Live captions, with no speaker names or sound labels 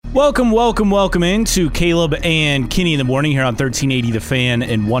Welcome into Caleb and Kenny in the morning here on 1380 The Fan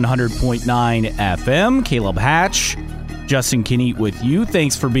and 100.9 FM. Caleb Hatch, Justin Kinney with you.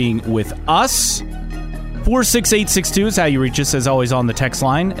 Thanks for being with us. 46862 is how you reach us, as always, on the text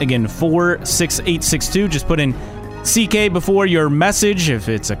line. Again, 46862. Just put in CK before your message. If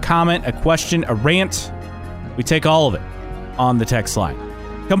it's a comment, a question, a rant, we take all of it on the text line.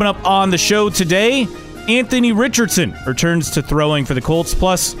 Coming up on the show today, Anthony Richardson returns to throwing for the Colts,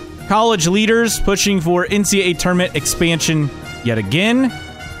 plus college leaders pushing for NCAA tournament expansion yet again.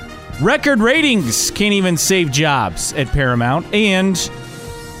 Record ratings can't even save jobs at Paramount. And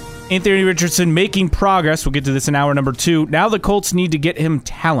Anthony Richardson making progress. We'll get to this in hour number 2. Now the Colts need to get him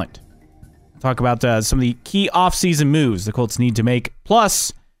talent. We'll talk about some of the key offseason moves the Colts need to make.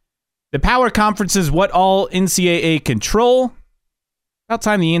 Plus, the power conferences, what all NCAA control. About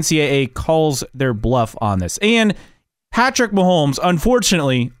time the NCAA calls their bluff on this. And Patrick Mahomes,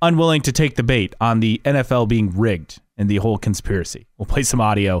 unfortunately, unwilling to take the bait on the NFL being rigged and the whole conspiracy. We'll play some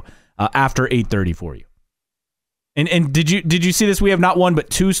audio after 8:30 for you. And did you see this? We have not one but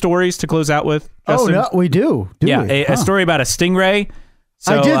 2 stories to close out with, Justin. Oh, no, we do. A story about a stingray.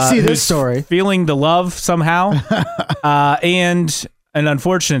 So, I did see this story. Feeling the love somehow. And an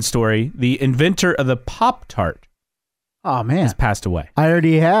unfortunate story. The inventor of the Pop-Tart. Oh, man. Has passed away. I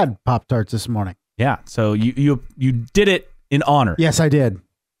already had Pop-Tarts this morning. Yeah, so you did it in honor. Yes, I did.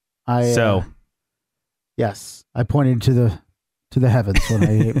 Yes, I pointed to the heavens when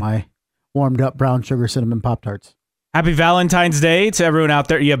I ate my warmed up brown sugar cinnamon Pop-Tarts. Happy Valentine's Day to everyone out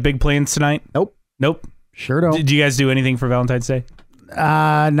there. You have big plans tonight? Nope. Sure don't. Did you guys do anything for Valentine's Day?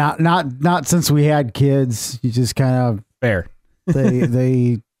 Not since we had kids. You just kind of fair.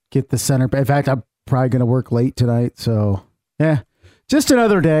 They get the center. In fact, I'm probably going to work late tonight, so yeah, just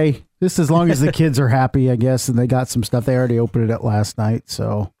another day. Just as long as the kids are happy, I guess, and they got some stuff. They already opened it last night,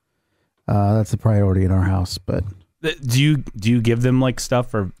 so that's the priority in our house. But do you give them like stuff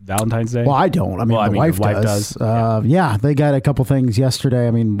for Valentine's Day? Well, I don't. I mean, the wife does. Yeah, they got a couple things yesterday.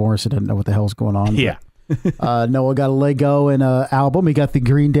 I mean, Morrison didn't know what the hell's going on. Yeah. Noah got a Lego and an album. He got the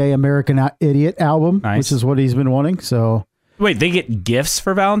Green Day American Idiot album, which is what he's been wanting. So wait, they get gifts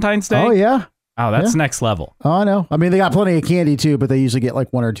for Valentine's Day? Oh yeah. Oh, that's next level. Oh, I know. I mean, they got plenty of candy too, but they usually get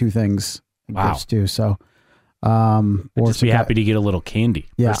like 1 or 2 things in gifts too. So, I'd just be happy to get a little candy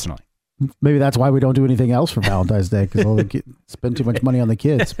personally. Maybe that's why we don't do anything else for Valentine's Day, because we'll spend too much money on the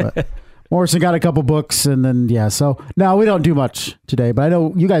kids. But Morrison got a couple books, and then so no, we don't do much today. But I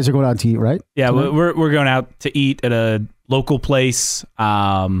know you guys are going out to eat, right? Yeah, we're going out to eat at a local place.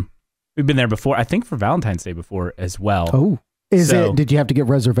 We've been there before, I think, for Valentine's Day before as well. Oh. Did you have to get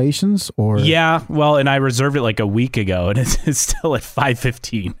reservations or? Yeah, well, and I reserved it like a week ago, and it's still at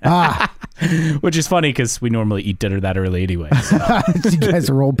 5:15, which is funny because we normally eat dinner that early anyway. So. You guys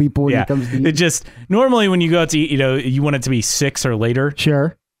are old people when it comes to eat. It just normally when you go out to eat, you want it to be 6 or later.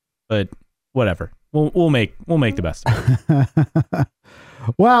 Sure, but whatever. We'll make the best of it.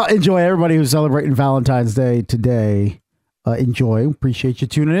 Well, enjoy everybody who's celebrating Valentine's Day today. Enjoy. Appreciate you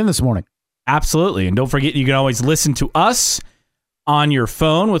tuning in this morning. Absolutely, and don't forget you can always listen to us on your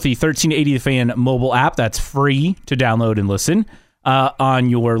phone with the 1380 The Fan mobile app. That's free to download and listen. On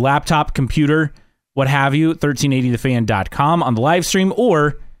your laptop, computer, what have you, 1380thefan.com on the live stream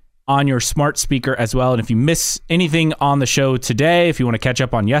or on your smart speaker as well. And if you miss anything on the show today, if you want to catch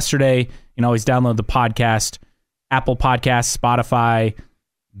up on yesterday, you can always download the podcast, Apple Podcasts, Spotify,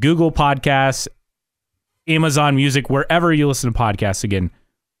 Google Podcasts, Amazon Music, wherever you listen to podcasts again.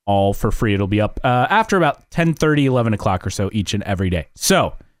 All for free. It'll be up after about 10:30, 11 o'clock or so each and every day.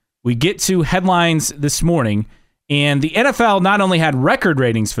 So we get to headlines this morning, and the NFL not only had record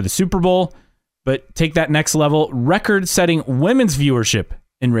ratings for the Super Bowl, but take that next level, record-setting women's viewership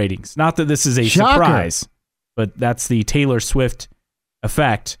in ratings. Not that this is a surprise, but that's the Taylor Swift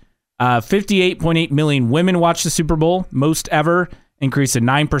effect. 58.8 million women watched the Super Bowl, most ever, increase of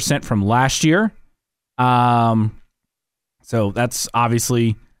 9% from last year. So that's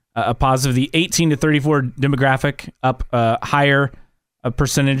obviously a positive. The 18 to 34 demographic up higher a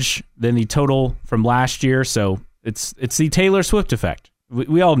percentage than the total from last year. So it's the Taylor Swift effect.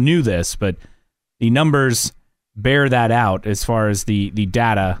 We all knew this, but the numbers bear that out as far as the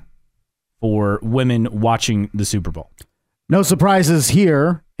data for women watching the Super Bowl. No surprises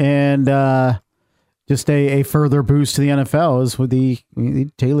here, and just a further boost to the NFL is with the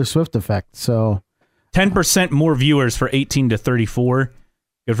Taylor Swift effect. So 10% more viewers for 18 to 34.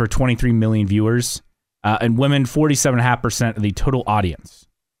 Good for 23 million viewers. And women, 47.5% of the total audience.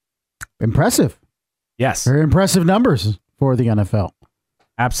 Impressive. Yes. Very impressive numbers for the NFL.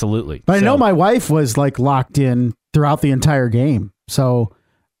 Absolutely. But I know my wife was like locked in throughout the entire game. So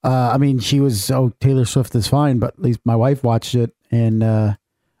I mean, Taylor Swift is fine, but at least my wife watched it and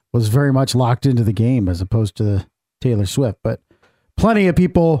was very much locked into the game as opposed to Taylor Swift. But plenty of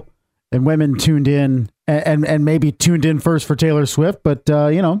people and women tuned in and maybe tuned in first for Taylor Swift, but,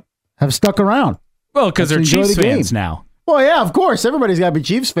 have stuck around. Well, because they're Chiefs fans now. Well, yeah, of course. Everybody's got to be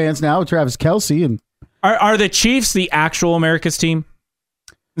Chiefs fans now with Travis Kelce. And Are the Chiefs the actual America's team?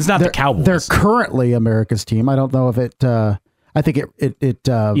 It's not the Cowboys. They're currently America's team. I don't know if it. I think it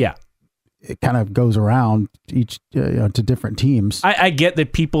kind of goes around each to different teams. I get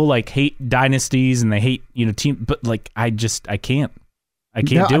that people like hate dynasties and they hate team, but like I can't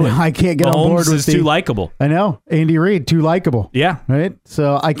do it. I can't get on board with Mahomes is too likable. I know Andy Reid too likable. Yeah, right.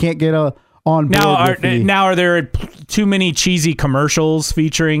 So I can't get on board. Now are there too many cheesy commercials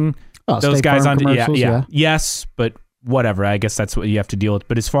featuring those State guys Farm on? commercials, yeah, yes, but whatever. I guess that's what you have to deal with.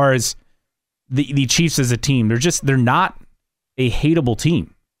 But as far as the Chiefs as a team, they're not a hateable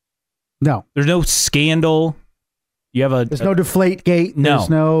team. No, there's no scandal. There's no Deflategate. No. There's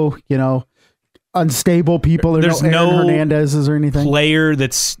no unstable people. There's no Aaron Hernandez's or anything. Player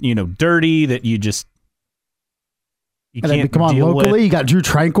that's dirty that you can't come on deal locally. with. You got Drew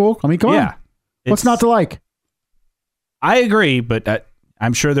Tranquil. I mean, come on. What's not to like? I agree, but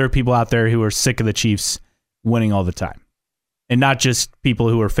I'm sure there are people out there who are sick of the Chiefs winning all the time, and not just people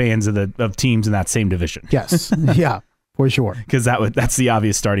who are fans of teams in that same division. Yes, yeah. For sure. Because that's the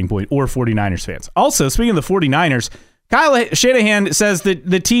obvious starting point, or 49ers fans. Also, speaking of the 49ers, Kyle Shanahan says that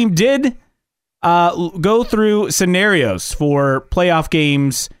the team did go through scenarios for playoff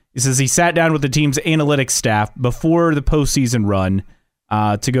games. He says he sat down with the team's analytics staff before the postseason run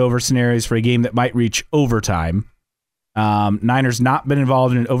to go over scenarios for a game that might reach overtime. Niners not been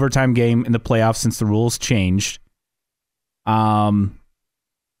involved in an overtime game in the playoffs since the rules changed. Do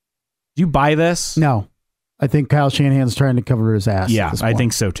you buy this? No. I think Kyle Shanahan's trying to cover his ass. Yeah, I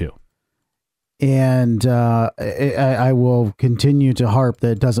think so too. And I will continue to harp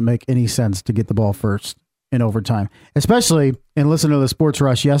that it doesn't make any sense to get the ball first in overtime. Especially, and listen to the Sports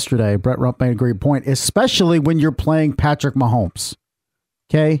Rush yesterday, Brett Rump made a great point, especially when you're playing Patrick Mahomes.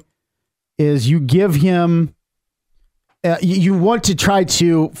 Okay? Is you give him, you want to try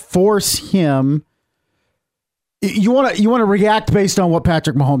to force him, you want to react based on what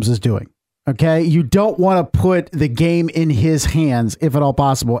Patrick Mahomes is doing. Okay, you don't want to put the game in his hands, if at all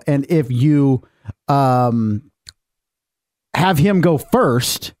possible. And if you have him go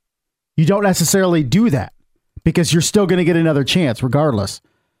first, you don't necessarily do that because you're still going to get another chance regardless.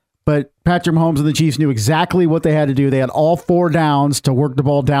 But Patrick Mahomes and the Chiefs knew exactly what they had to do. They had all 4 downs to work the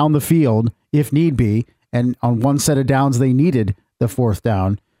ball down the field if need be. And on one set of downs, they needed the 4th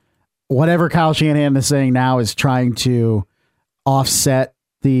down. Whatever Kyle Shanahan is saying now is trying to offset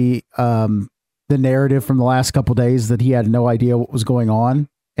the narrative from the last couple of days that he had no idea what was going on,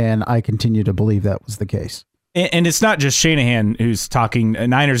 and I continue to believe that was the case. And it's not just Shanahan who's talking.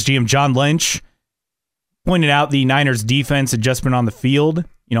 Niners GM John Lynch pointed out the Niners defense had just been on the field,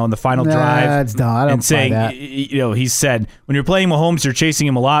 in the final drive. That's dumb. I don't and saying, buy that. He said, when you're playing Mahomes, you're chasing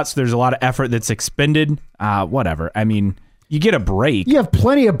him a lot, so there's a lot of effort that's expended. Whatever. I mean, you get a break. You have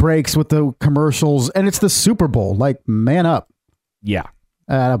plenty of breaks with the commercials, and it's the Super Bowl. Like, man up. Yeah.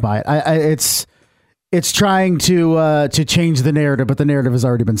 I don't buy it. It's trying to change the narrative, but the narrative has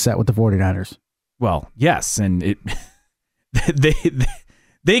already been set with the 49ers. Well, yes, and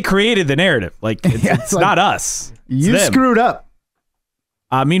they created the narrative. Like it's not us. You screwed up.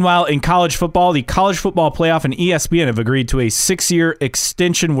 Meanwhile, in college football, the College Football Playoff and ESPN have agreed to a 6-year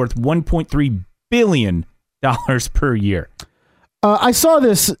extension worth $1.3 billion per year. I saw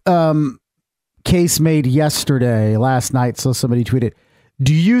this case made last night, so somebody tweeted,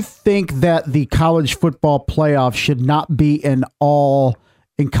 do you think that the College Football Playoff should not be an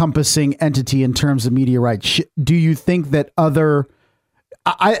all-encompassing entity in terms of media rights? Do you think that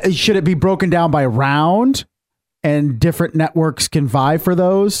should it be broken down by round and different networks can vie for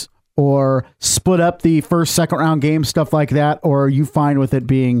those, or split up the first, second round games, stuff like that? Or are you fine with it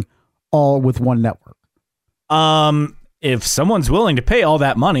being all with one network? If someone's willing to pay all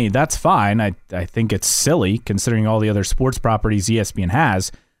that money, that's fine. I think it's silly considering all the other sports properties ESPN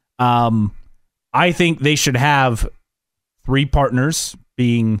has. I think they should have 3 partners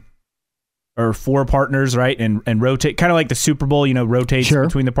or 4 partners, right? And rotate, kind of like the Super Bowl, rotates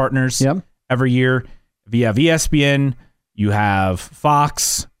between the partners every year. If you have ESPN, you have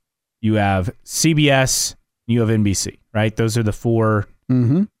Fox, you have CBS, you have NBC, right? Those are the 4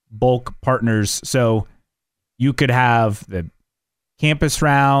 bulk partners. So you could have the campus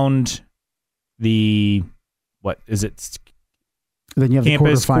round, then you have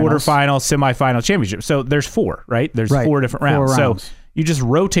campus, the quarterfinal, semifinal, championship. So there's 4, right? There's 4 different rounds. So You just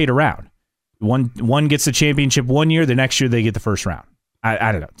rotate around. One gets the championship one year, the next year they get the first round.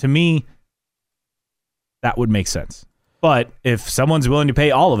 I don't know. To me, that would make sense. But if someone's willing to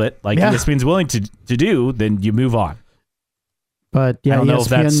pay all of it, like ESPN's willing to do, then you move on. But yeah, I don't know if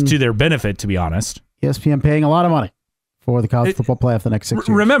that's to their benefit, to be honest. ESPN paying a lot of money for the college football playoff the next 6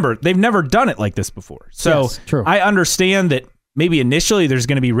 years. Remember, they've never done it like this before. So true. I understand that maybe initially there's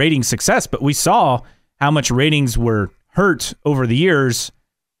going to be rating success, but we saw how much ratings were hurt over the years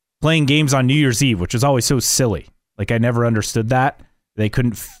playing games on New Year's Eve, which was always so silly. Like, I never understood that. They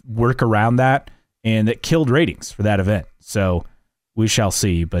couldn't work around that, and it killed ratings for that event. So we shall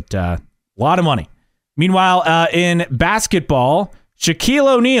see, but a lot of money. Meanwhile, in basketball, Shaquille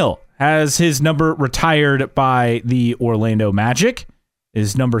O'Neal has his number retired by the Orlando Magic,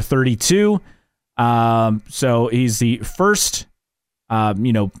 is number 32. So he's the first,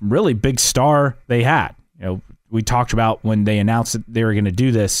 really big star they had. We talked about when they announced that they were going to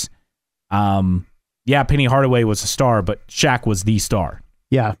do this. Penny Hardaway was a star, but Shaq was the star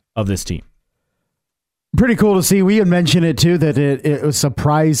of this team. Pretty cool to see. We had mentioned it too, that it was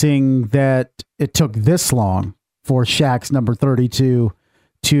surprising that it took this long for Shaq's number 32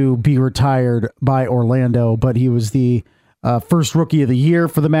 to be retired by Orlando, but he was the first rookie of the year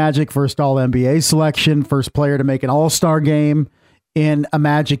for the Magic, first All-NBA selection, first player to make an All-Star game in a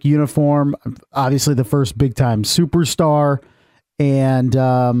Magic uniform, obviously the first big-time superstar, and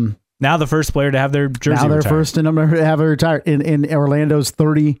now the first player to have their jersey retired. First to have it retired in Orlando's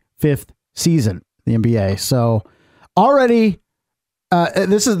 35th season, the NBA. So already,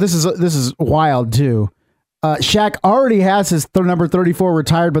 this is wild too. Shaq already has his number 34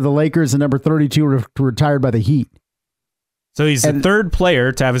 retired by the Lakers and number 32 retired by the Heat. So he's the third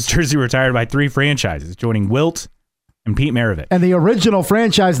player to have his jersey retired by 3 franchises, joining Wilt and Pete Maravich. And the original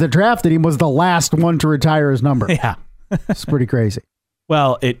franchise that drafted him was the last one to retire his number. Yeah. It's pretty crazy.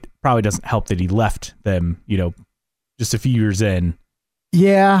 Well, it probably doesn't help that he left them, just a few years in.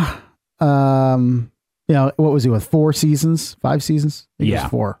 Yeah. What was he with? 4 seasons? 5 seasons? I think it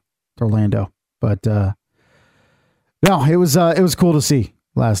was 4 to Orlando. But no, it was cool to see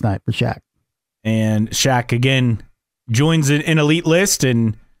last night for Shaq. And Shaq again joins an elite list,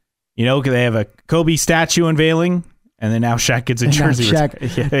 and they have a Kobe statue unveiling, and then now Shaq gets a jersey.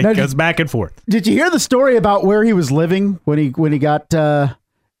 It goes back and forth. Did you hear the story about where he was living when he got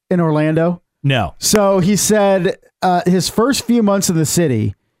in Orlando? No. So he said his first few months in the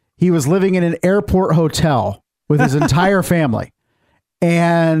city, he was living in an airport hotel with his entire family,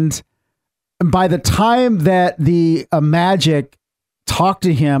 and by the time that the Magic talked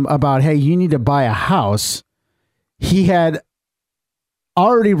to him about, hey, you need to buy a house, he had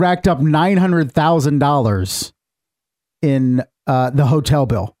already racked up $900,000 in the hotel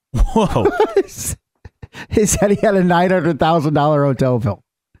bill. Whoa. He said he had a $900,000 hotel bill.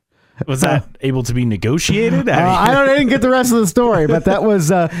 Was that able to be negotiated? I didn't get the rest of the story, but that was...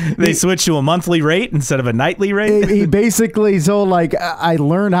 they switched to a monthly rate instead of a nightly rate? He basically told, I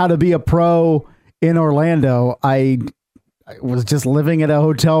learned how to be a pro in Orlando. I was just living at a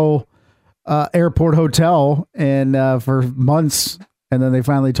hotel, airport hotel, and for months, and then they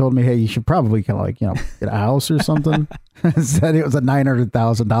finally told me, hey, you should probably get a house or something. Said it was a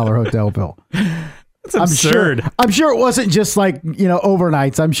 $900,000 hotel bill. That's absurd. I'm sure it wasn't just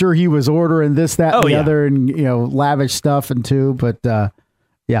overnights. I'm sure he was ordering this, that, and the other, and lavish stuff and too. But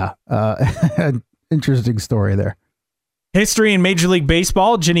interesting story there. History in Major League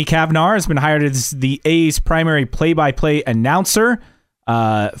Baseball. Jenny Cavnar has been hired as the A's primary play-by-play announcer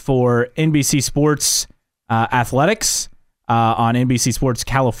for NBC Sports Athletics on NBC Sports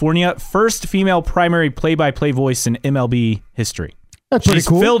California. First female primary play-by-play voice in MLB history. That's pretty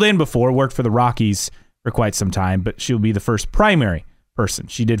cool. She's filled in before, worked for the Rockies for quite some time, but she'll be the first primary person.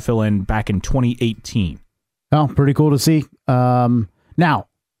 She did fill in back in 2018. Oh, pretty cool to see. Now,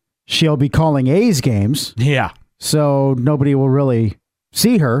 she'll be calling A's games. Yeah. So nobody will really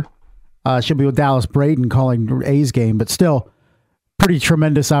see her. She'll be with Dallas Braden calling A's game, but still pretty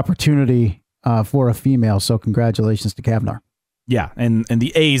tremendous opportunity for a female. So congratulations to Cavnar. Yeah, and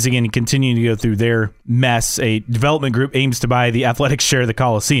the A's, again, continuing to go through their mess. A development group aims to buy the Athletics share of the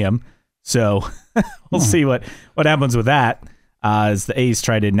Coliseum. So we'll see what happens with that as the A's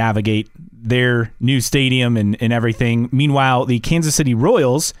try to navigate their new stadium and everything. Meanwhile, the Kansas City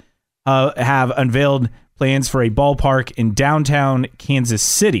Royals have unveiled plans for a ballpark in downtown Kansas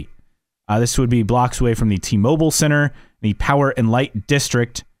City. This would be blocks away from the T-Mobile Center, the Power and Light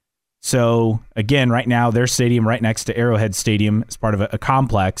District. So, again, right now, their stadium right next to Arrowhead Stadium is part of a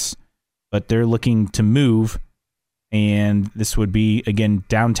complex, but they're looking to move, and this would be, again,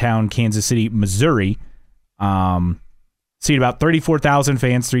 downtown Kansas City, Missouri. Seat about 34,000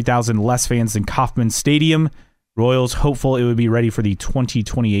 fans, 3,000 less fans than Kauffman Stadium. Royals hopeful it would be ready for the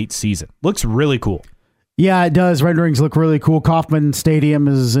 2028 season. Looks really cool. Yeah, it does. Renderings look really cool. Kauffman Stadium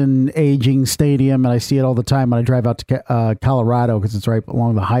is an aging stadium, and I see it all the time when I drive out to Colorado because it's right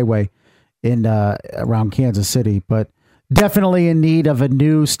along the highway in around Kansas City. But definitely in need of a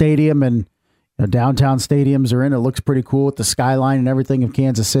new stadium, and downtown stadiums are in. It looks pretty cool with the skyline and everything of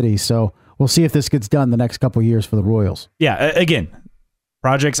Kansas City. So we'll see if this gets done the next couple of years for the Royals. Yeah, again,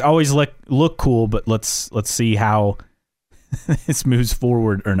 projects always look cool, but let's see how this moves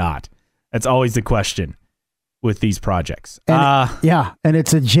forward or not. That's always the question with these projects. And and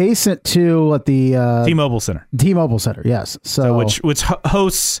it's adjacent to the T-Mobile Center. T-Mobile Center, yes. So which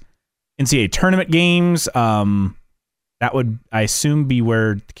hosts NCAA tournament games. That would, I assume, be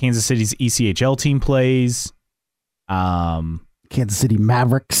where Kansas City's ECHL team plays. Kansas City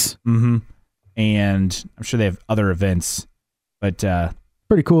Mavericks. Mm-hmm. And I'm sure they have other events. But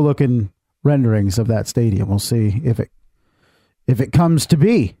pretty cool looking renderings of that stadium. We'll see if it comes to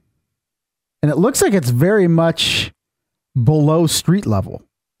be. And it looks like it's very much below street level.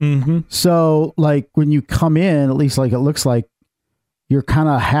 Mm-hmm. So, like, when you come in, at least like it looks like you're kind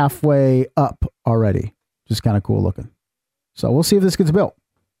of halfway up already. Just kind of cool looking. So we'll see if this gets built.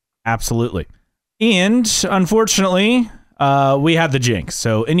 Absolutely. And unfortunately, we had the jinx.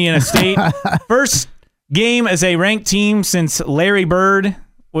 So Indiana State, first game as a ranked team since Larry Bird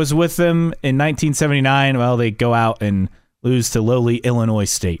was with them in 1979. Well, they go out and lose to lowly Illinois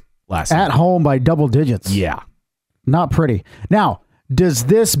State last night. At home by double digits. Yeah. Not pretty. Now, does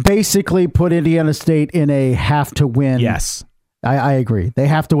this basically put Indiana State in a have to win? Yes. I agree. They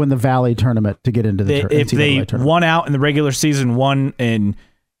have to win the Valley tournament to get into the if they won out in the regular season, won and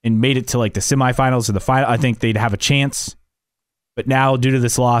made it to like the semifinals or the final, I think they'd have a chance. But now, due to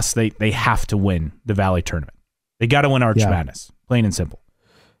this loss, they have to win the Valley tournament. They got to win Arch Madness, plain and simple.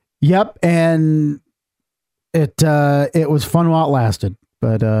 Yep, and it was fun while it lasted,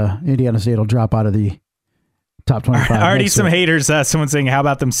 but Indiana State will drop out of the top 25. Already some haters. Someone saying, "How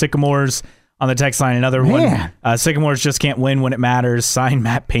about them Sycamores?" On the text line, another one. Sycamores just can't win when it matters. Sign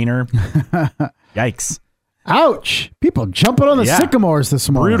Matt Painter. Yikes. Ouch. People jumping on the Sycamores this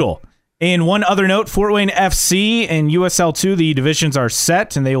morning. Brutal. And one other note, Fort Wayne FC and USL2, the divisions are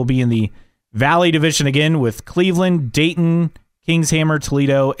set, and they will be in the Valley Division again with Cleveland, Dayton, Kingshammer,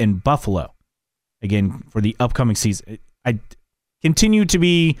 Toledo, and Buffalo. Again, for the upcoming season. I continue to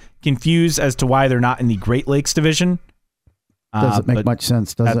be confused as to why they're not in the Great Lakes Division. Doesn't make much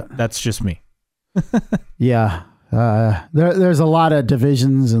sense, does it? That's just me. Yeah. There's a lot of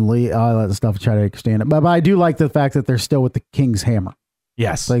divisions and all that stuff to try to extend it. But I do like the fact that they're still with the King's Hammer.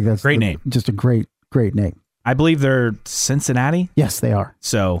 Yes. Like that's great name. Just a great name. I believe they're Cincinnati. Yes, they are.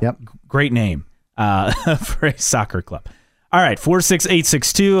 So great name for a soccer club. All right.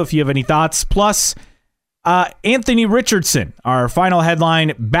 46862. If you have any thoughts. Plus, Anthony Richardson, our final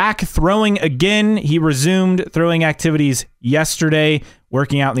headline, back throwing again. He resumed throwing activities yesterday,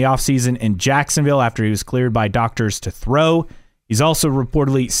 working out in the offseason in Jacksonville after he was cleared by doctors to throw. He's also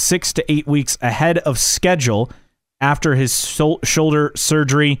reportedly 6 to 8 weeks ahead of schedule after his shoulder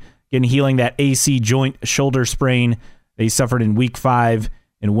surgery, healing that AC joint shoulder sprain that he suffered in Week 5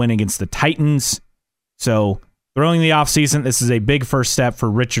 and win against the Titans. So throwing the offseason, this is a big first step for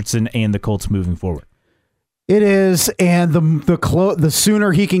Richardson and the Colts moving forward. It is, and the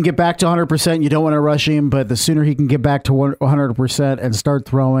sooner he can get back to 100%, you don't want to rush him, but the sooner he can get back to 100% and start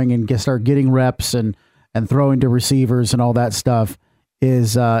throwing and start getting reps and throwing to receivers and all that stuff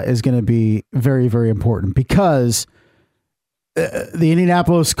is going to be very, very important because the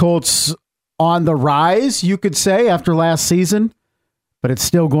Indianapolis Colts on the rise, you could say, after last season, but it's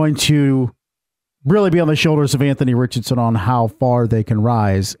still going to really be on the shoulders of Anthony Richardson on how far they can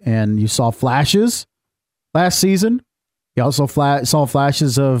rise. And you saw flashes last season. You also saw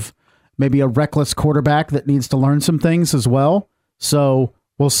flashes of maybe a reckless quarterback that needs to learn some things as well. So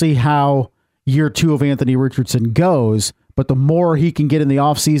we'll see how year 2 of Anthony Richardson goes. But the more he can get in the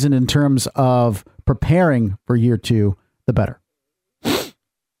offseason in terms of preparing for year 2, the better.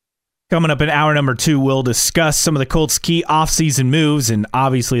 Coming up in hour number 2, we'll discuss some of the Colts' key offseason moves, and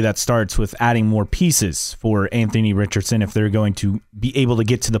obviously that starts with adding more pieces for Anthony Richardson if they're going to be able to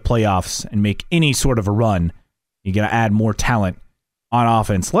get to the playoffs and make any sort of a run. You got to add more talent on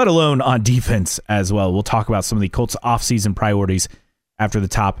offense, let alone on defense as well. We'll talk about some of the Colts' offseason priorities after the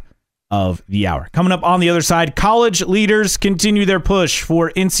top of the hour. Coming up on the other side, college leaders continue their push for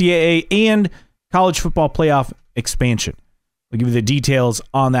NCAA and college football playoff expansion. We'll give you the details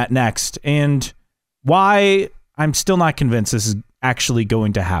on that next and why I'm still not convinced this is actually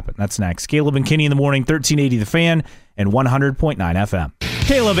going to happen. That's next. Caleb and Kenny in the morning, 1380 The Fan and 100.9 FM.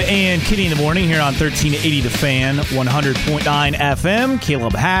 Caleb and Kitty in the morning here on 1380 The Fan, 100.9 FM.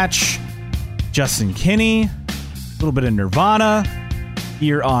 Caleb Hatch, Justin Kinney, a little bit of Nirvana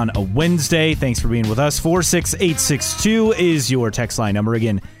here on a Wednesday. Thanks for being with us. 46862 is your text line number.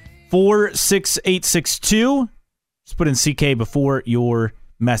 Again, 46862. Just put in CK before your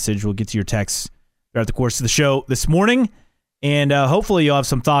message. We'll get to your text throughout the course of the show this morning. And hopefully you'll have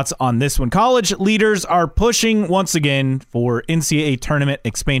some thoughts on this one. College leaders are pushing once again for NCAA tournament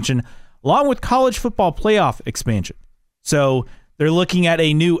expansion, along with college football playoff expansion. So they're looking at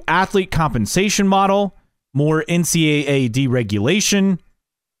a new athlete compensation model, more NCAA deregulation,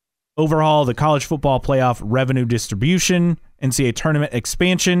 overhaul the college football playoff revenue distribution, NCAA tournament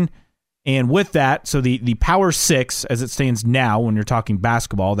expansion. And with that, so the Power Six, as it stands now, when you're talking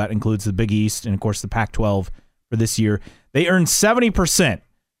basketball, that includes the Big East and, of course, the Pac-12 for this year, they earn 70%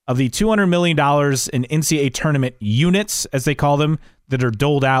 of the $200 million in NCAA tournament units, as they call them, that are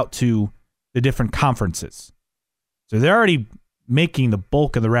doled out to the different conferences. So they're already making the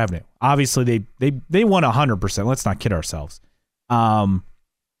bulk of the revenue. Obviously, they want 100%. Let's not kid ourselves. But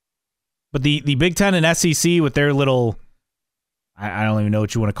the Big Ten and SEC with their little, I don't even know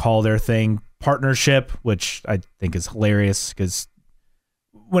what you want to call their thing, partnership, which I think is hilarious because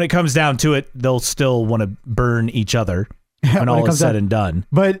when it comes down to it, they'll still want to burn each other when all is said and done.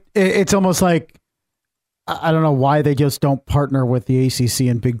 But it's almost like, I don't know why they just don't partner with the ACC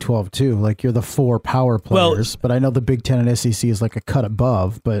and Big 12 too. Like you're the four power players, but I know the Big 10 and SEC is like a cut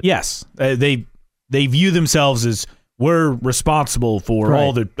above. But yes, they view themselves as we're responsible for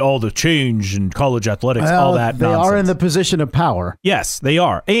all the change in college athletics, all that they nonsense. Are in the position of power. Yes, they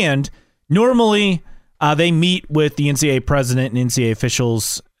are. And normally they meet with the NCAA president and NCAA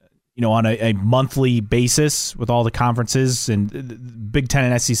officials, on a monthly basis with all the conferences, and the Big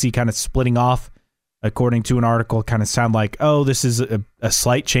Ten and SEC kind of splitting off, according to an article, kind of sound like, oh, this is a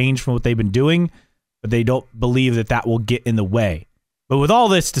slight change from what they've been doing, but they don't believe that will get in the way. But with all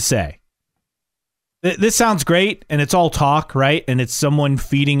this to say, this sounds great, and it's all talk, right? And it's someone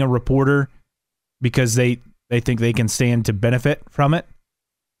feeding a reporter because they think they can stand to benefit from it.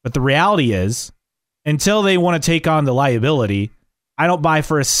 But the reality is, until they want to take on the liability, I don't buy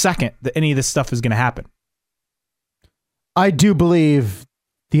for a second that any of this stuff is going to happen. I do believe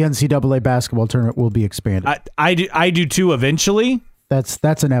the NCAA basketball tournament will be expanded. I do too eventually.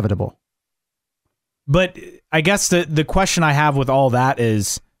 That's inevitable. But I guess the question I have with all that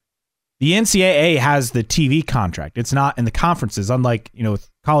is the NCAA has the TV contract. It's not in the conferences. Unlike, with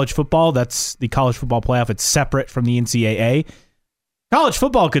college football, that's the college football playoff. It's separate from the NCAA. College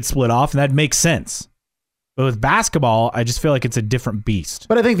football could split off, and that makes sense. But with basketball, I just feel like it's a different beast.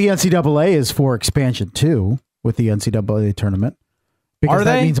 But I think the NCAA is for expansion too with the NCAA tournament. Because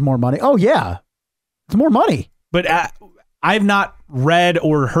that means more money. Oh, yeah. It's more money. But I've not read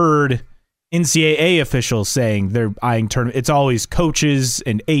or heard NCAA officials saying they're eyeing tournament. It's always coaches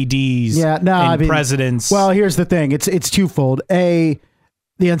and ADs and presidents. Well, here's the thing. It's twofold. A,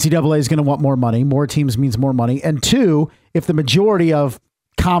 the NCAA is going to want more money. More teams means more money. And two, if the majority of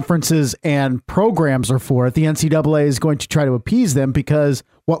conferences and programs are for it, the NCAA is going to try to appease them because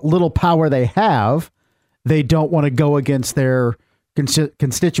what little power they have, they don't want to go against their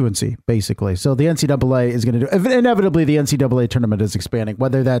constituency, basically. So the NCAA is going to do, inevitably the NCAA tournament is expanding,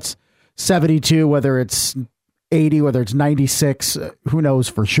 whether that's 72, whether it's 80, whether it's 96, who knows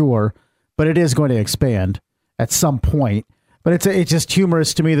for sure, but it is going to expand at some point. But it's just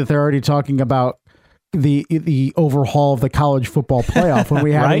humorous to me that they're already talking about the overhaul of the college football playoff when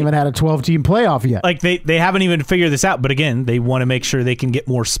we haven't even had a 12-team playoff yet. Like they haven't even figured this out. But again, they want to make sure they can get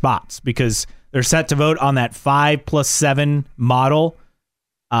more spots because they're set to vote on that 5+7 model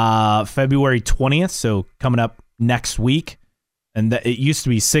February 20th. So coming up next week. And it used to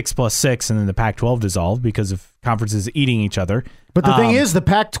be 6+6, and then the Pac-12 dissolved because of conferences eating each other. But the thing is, the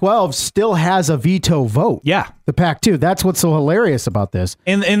Pac-12 still has a veto vote. Yeah. The Pac-2. That's what's so hilarious about this.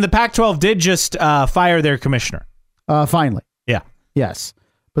 And the Pac-12 did just fire their commissioner. Finally. Yeah. Yes.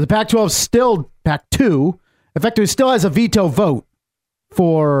 But the Pac-12 still, Pac-2, effectively still has a veto vote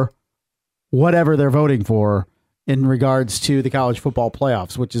for whatever they're voting for in regards to the college football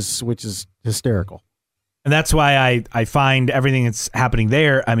playoffs, which is hysterical. And that's why I find everything that's happening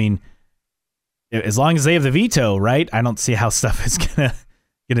there, I mean, as long as they have the veto, right, I don't see how stuff is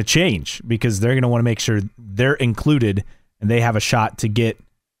gonna change because they're going to want to make sure they're included and they have a shot to get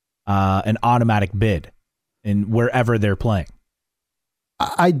an automatic bid in wherever they're playing.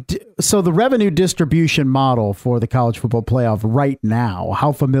 So the revenue distribution model for the college football playoff right now,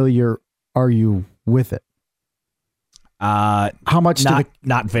 how familiar are you with it? How much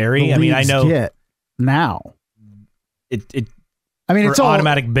not very. I mean, I know get now. I mean, for it's all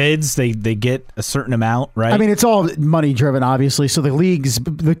automatic bids. They get a certain amount, right? I mean, it's all money driven, obviously. So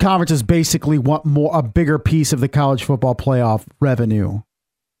the conferences basically want a bigger piece of the college football playoff revenue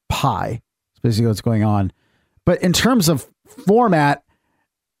pie. That's basically what's going on. But in terms of format,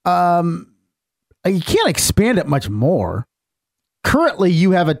 you can't expand it much more. Currently,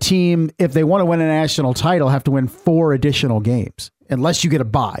 you have a team, if they want to win a national title, have to win 4 additional games, unless you get a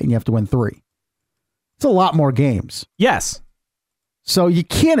bye and you have to win 3. It's a lot more games. Yes. So you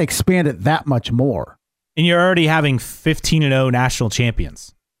can't expand it that much more. And you're already having 15-0 national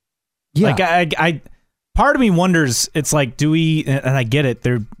champions. Yeah. Like I part of me wonders, it's like, do we, and I get it,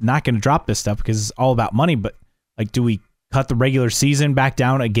 they're not going to drop this stuff because it's all about money, but like, do we cut the regular season back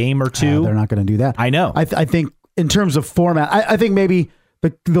down a game or 2? They're not going to do that. I know. I think in terms of format, I think maybe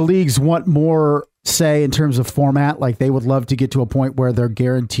the leagues want more say in terms of format. Like they would love to get to a point where they're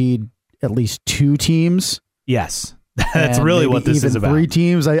guaranteed at least 2 teams. Yes. That's really what this is about. 3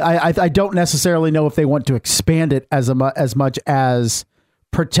 teams. I don't necessarily know if they want to expand it as much as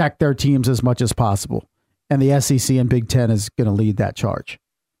protect their teams as much as possible. And the SEC and Big Ten is going to lead that charge.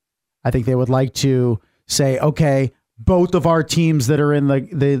 I think they would like to say, okay, both of our teams that are in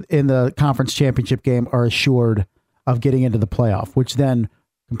the conference championship game are assured of getting into the playoff, which then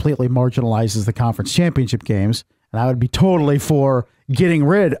completely marginalizes the conference championship games. And I would be totally for getting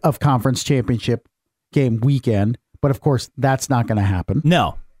rid of conference championship game weekend. But of course, that's not going to happen.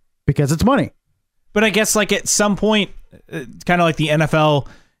 No. Because it's money. But I guess like at some point, kind of like the NFL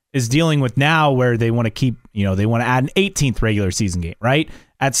is dealing with now where they want to keep, they want to add an 18th regular season game, right?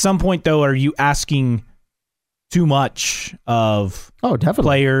 At some point, though, are you asking too much of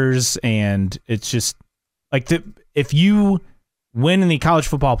players? And it's just like if you win in the college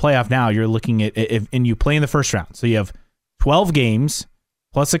football playoff now, you're looking at and you play in the first round. So you have 12 games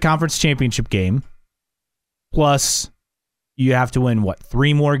plus a conference championship game. Plus, you have to win,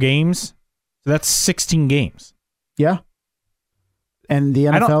 3 more games? So that's 16 games. Yeah. And the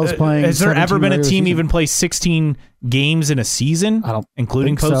NFL is playing. Has there ever been a team even play 16 games in a season,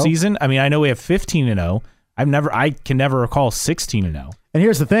 including postseason? So. I mean, I know we have 15-0. I can never recall 16-0. And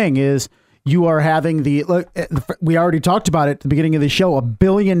here's the thing: is you are having we already talked about it at the beginning of the show. $1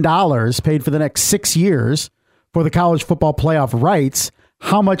 billion paid for the next 6 years for the college football playoff rights.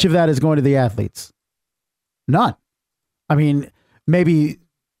 How much of that is going to the athletes? None. I mean, maybe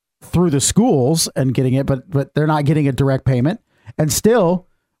through the schools and getting it, but they're not getting a direct payment. And still,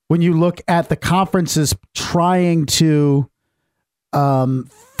 when you look at the conferences trying to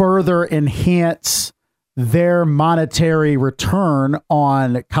further enhance their monetary return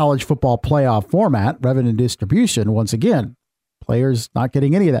on college football playoff format, revenue distribution, once again, players not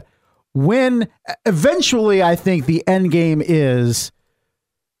getting any of that. When eventually, I think the end game is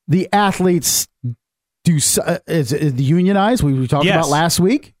the athletes is unionized. We talked about last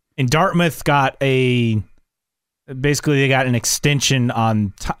week. And Dartmouth got basically they got an extension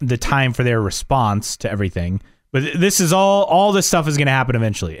on the time for their response to everything. But this is all this stuff is going to happen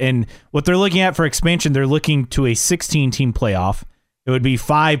eventually. And what they're looking at for expansion, they're looking to a 16-team playoff. It would be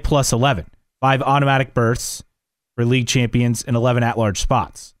 5 plus 11. 5 automatic berths for league champions and 11 at-large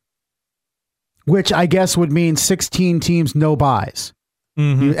spots. Which I guess would mean 16 teams, no buys.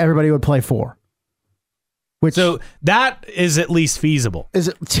 Mm-hmm. Everybody would play 4. So that is at least feasible. Is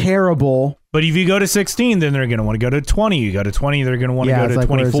it terrible? But if you go to 16, then they're going to want to go to 20. You go to 20, they're going to want to go to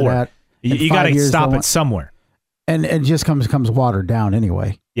 24. You got to stop it somewhere. And it just comes watered down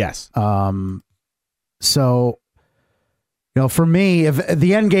anyway. Yes. So, for me, if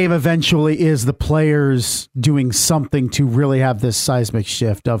the end game eventually is the players doing something to really have this seismic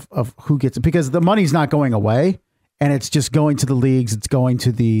shift of who gets it, because the money's not going away and it's just going to the leagues. It's going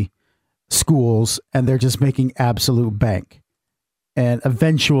to the schools, and they're just making absolute bank. And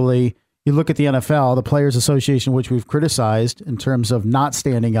eventually you look at the NFL, the Players Association, which we've criticized in terms of not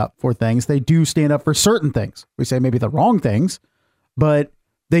standing up for things. They do stand up for certain things. We say maybe the wrong things, but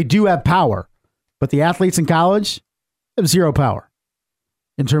they do have power. But the athletes in college have zero power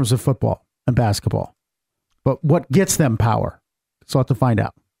in terms of football and basketball. But what gets them power? So we'll have to find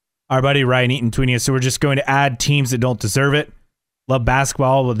out. Our buddy Ryan Eaton tweeting us, so we're just going to add teams that don't deserve it. Love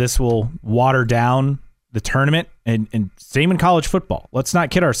basketball, but this will water down the tournament, and same in college football. Let's not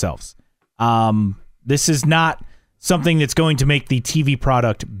kid ourselves. This is not something that's going to make the TV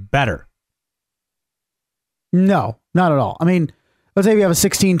product better. No, not at all. I mean, let's say we have a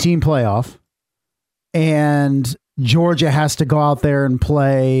 16-team playoff, and Georgia has to go out there and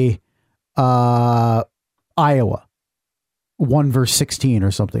play Iowa 1 versus 16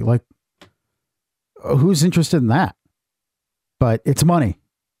 or something. Like, who's interested in that? But it's money.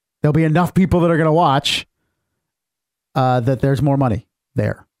 There'll be enough people that are going to watch. that there's more money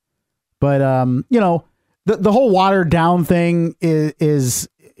there. But, the whole watered down thing is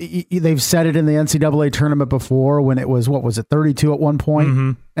they've said it in the NCAA tournament before when it was, 32 at one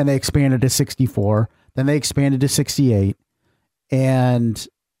point, and they expanded to 64. Then they expanded to 68. And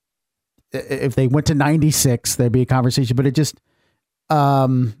if they went to 96, there'd be a conversation, but it just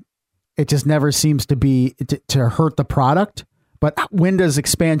never seems to be to hurt the product. But when does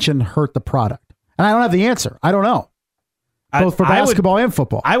expansion hurt the product? And I don't have the answer. I don't know. Both for basketball and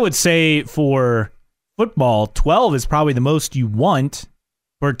football. I would say for football, 12 is probably the most you want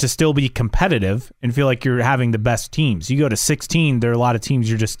for it to still be competitive and feel like you're having the best teams. You go to 16, there are a lot of teams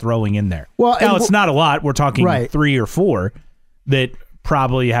you're just throwing in there. Well, now it's not a lot. We're talking 3 or 4 that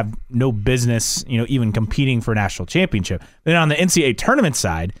probably have no business, even competing for a national championship. Then on the NCAA tournament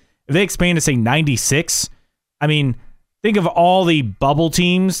side, if they expand to say 96, I mean, think of all the bubble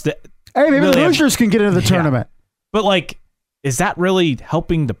teams that. Hey, maybe the Hoosiers can get into the tournament. But is that really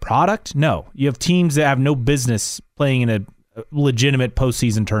helping the product? No. You have teams that have no business playing in a legitimate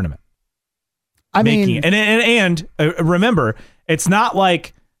postseason tournament. And remember, it's not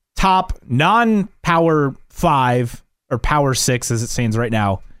like top non-Power 5 or Power 6, as it stands right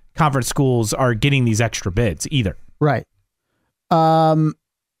now, conference schools are getting these extra bids either. Right.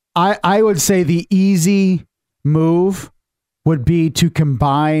 I would say the easy move would be to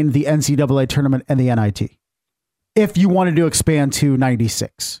combine the NCAA tournament and the NIT. If you wanted to expand to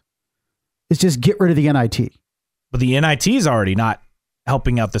 96, it's just get rid of the NIT. But the NIT is already not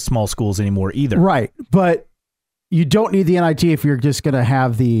helping out the small schools anymore either. Right. But you don't need the NIT if you're just going to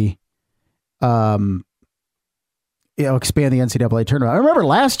have the, expand the NCAA tournament. I remember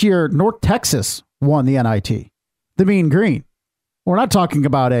last year, North Texas won the NIT, the Mean Green. We're not talking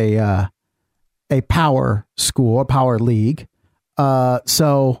about a power school, a power league.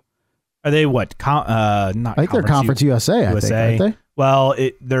 So are they what? I think they're Conference USA. I think, aren't they? Well,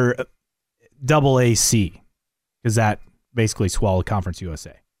 they're double AC because that basically swallowed Conference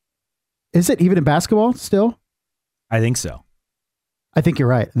USA. Is it even in basketball still? I think so. I think you're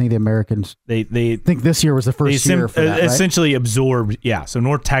right. I think the Americans they think this year was the first year for that, essentially absorbed. Yeah. So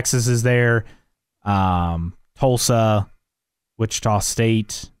North Texas is there, Tulsa, Wichita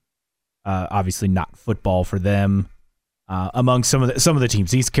State. Obviously not football for them. Among some of the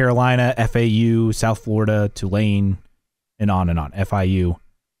teams, East Carolina, FAU, South Florida, Tulane, and on FIU.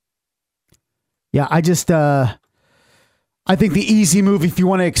 Yeah, I think the easy move if you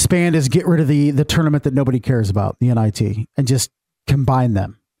want to expand is get rid of the tournament that nobody cares about, the NIT, and just combine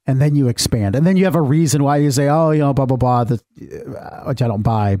them, and then you expand, and then you have a reason why you say, blah blah blah, which I don't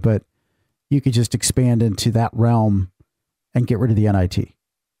buy, but you could just expand into that realm and get rid of the NIT.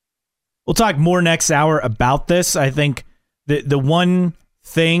 We'll talk more next hour about this. I think the one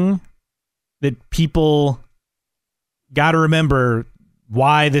thing that people got to remember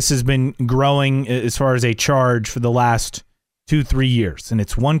why this has been growing as far as a charge for the last 2-3 years, and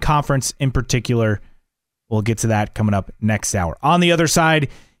it's one conference in particular. We'll get to that coming up next hour. On the other side,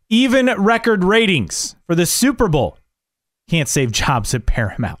 even record ratings for the Super Bowl can't save jobs at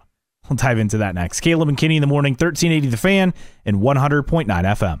Paramount. We'll dive into that next. Caleb and Kenny in the morning, 1380 The Fan and 100.9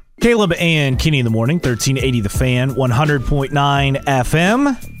 FM. Caleb and Kenny in the morning, 1380 The Fan, 100.9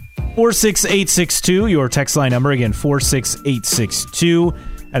 FM. 46862, your text line number. Again, 46862.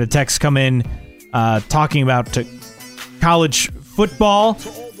 Had a text come in talking about college football.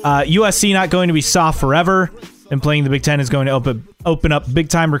 USC not going to be soft forever, and playing the Big Ten is going to open up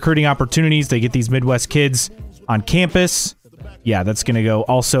big-time recruiting opportunities. They get these Midwest kids on campus. Yeah, that's going to go.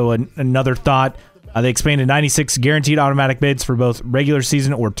 Also, another thought, they expanded 96 guaranteed automatic bids for both regular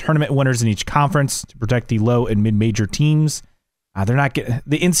season or tournament winners in each conference to protect the low and mid-major teams. They're not getting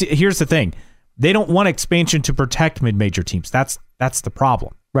here's the thing. They don't want expansion to protect mid-major teams. That's the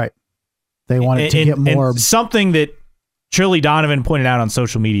problem. Right. They want it to get more. And something that Shirley Donovan pointed out on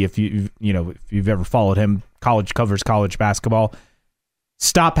social media, if you've ever followed him, covers college basketball,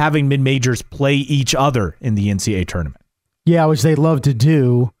 stop having mid-majors play each other in the NCAA tournament. Yeah, which they love to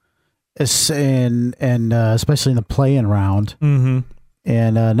do, and especially in the play-in round. Mm-hmm.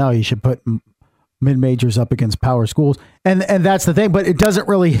 And no, you should put mid-majors up against power schools, and that's the thing. But it doesn't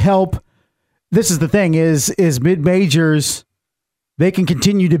really help. This is the thing: is mid-majors, they can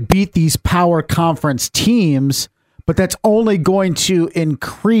continue to beat these power conference teams, but that's only going to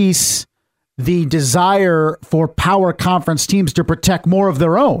increase the desire for power conference teams to protect more of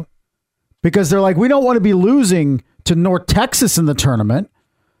their own, because they're like, we don't want to be losing to North Texas in the tournament.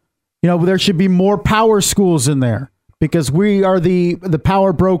 There should be more power schools in there because we are the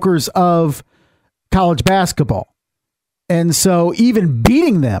power brokers of college basketball. And so even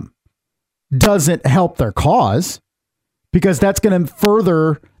beating them doesn't help their cause. because that's going to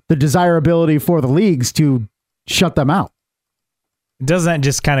further the desirability for the leagues to shut them out. Doesn't that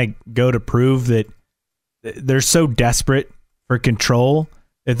just kind of go to prove that they're so desperate for control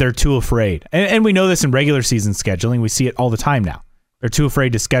that they're too afraid? And we know this in regular season scheduling. We see it all the time now. They're too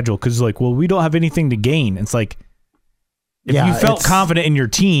afraid to schedule because like, well, we don't have anything to gain. It's like, if you felt confident in your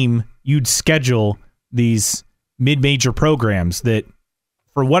team, you'd schedule these mid-major programs that,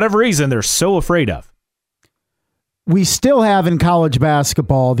 for whatever reason, they're so afraid of. We still have in college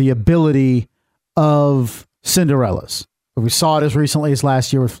basketball the ability of Cinderellas. We saw it as recently as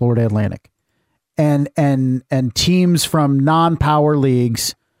last year with Florida Atlantic, and teams from non-power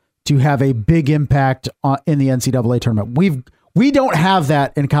leagues to have a big impact in the NCAA tournament. We don't have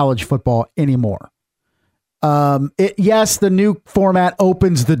that in college football anymore. Yes, the new format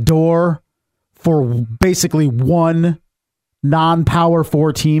opens the door for basically one non-power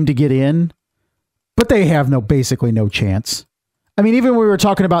 4 team to get in, but they have basically no chance. I mean, even when we were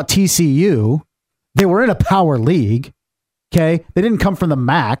talking about TCU, they were in a power league. Okay. They didn't come from the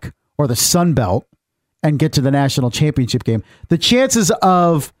MAC or the Sun Belt and get to the national championship game. The chances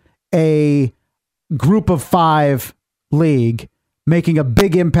of a group of 5 league making a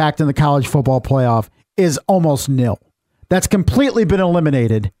big impact in the college football playoff is almost nil. That's completely been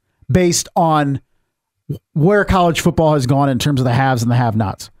eliminated based on where college football has gone in terms of the haves and the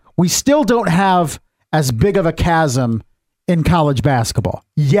have-nots. We still don't have as big of a chasm in college basketball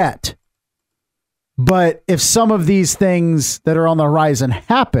yet. But if some of these things that are on the horizon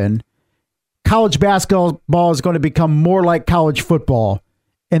happen, college basketball is going to become more like college football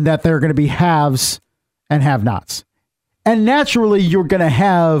in that there are going to be haves and have-nots. And naturally, you're going to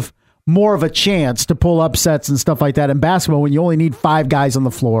have more of a chance to pull upsets and stuff like that in basketball when you only need 5 guys on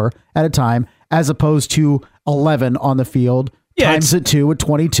the floor at a time, as opposed to 11 on the field. Yeah, times it 2 at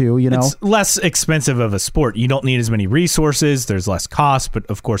 22, you know. It's less expensive of a sport. You don't need as many resources. There's less cost, but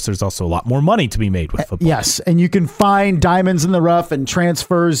of course there's also a lot more money to be made with football. Yes, and you can find diamonds in the rough and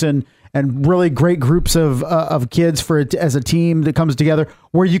transfers and really great groups of kids for it as a team that comes together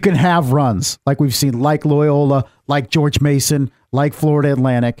where you can have runs like we've seen, like Loyola, like George Mason, like Florida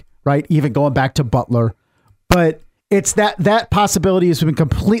Atlantic, right? Even going back to Butler. But it's that possibility has been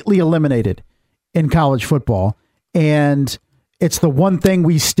completely eliminated in college football. And it's the one thing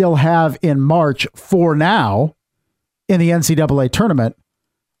we still have in March for now in the NCAA tournament,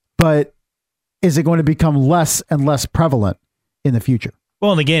 but is it going to become less and less prevalent in the future?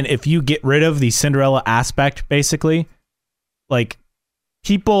 Well, and again, if you get rid of the Cinderella aspect, basically, like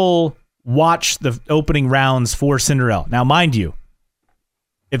people watch the opening rounds for Cinderella. Now, mind you,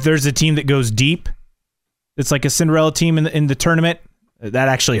 if there's a team that goes deep, it's like a Cinderella team in the tournament, that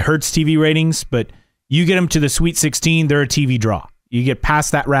actually hurts TV ratings, but you get them to the Sweet 16, they're a TV draw. You get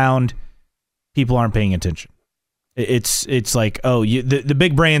past that round, people aren't paying attention. It's like, the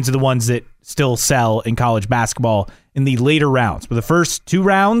big brands are the ones that still sell in college basketball in the later rounds. But the first 2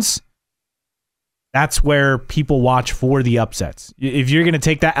 rounds, that's where people watch for the upsets. If you're going to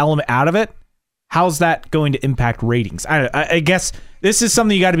take that element out of it, how's that going to impact ratings? I guess this is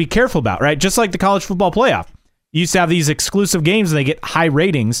something you got to be careful about, right? Just like the college football playoff. You used to have these exclusive games and they get high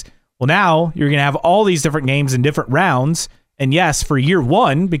ratings. Well, now you're going to have all these different games in different rounds. And yes, for year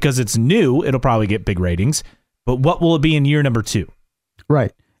 1, because it's new, it'll probably get big ratings. But what will it be in year number 2?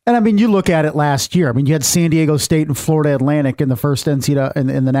 Right. And I mean, you look at it last year. I mean, you had San Diego State and Florida Atlantic in the first NCAA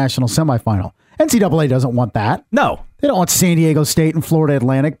in the national semifinal. NCAA doesn't want that. No. They don't want San Diego State and Florida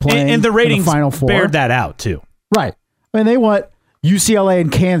Atlantic playing and the ratings in the Final Four. Bared that out, too. Right. I mean, they want UCLA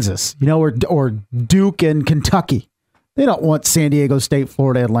and Kansas, or Duke and Kentucky. They don't want San Diego State,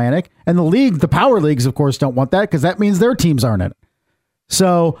 Florida Atlantic. And the power leagues, of course, don't want that because that means their teams aren't in it.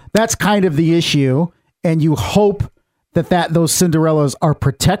 So that's kind of the issue. And you hope that those Cinderellas are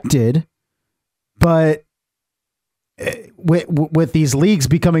protected. But with these leagues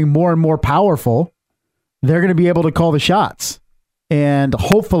becoming more and more powerful, they're going to be able to call the shots. And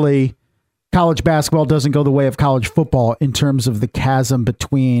hopefully college basketball doesn't go the way of college football in terms of the chasm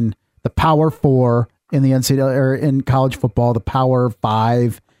between the Power 4 in the NCAA or in college football, the Power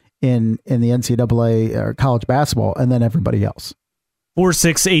 5 in the NCAA or college basketball, and then everybody else.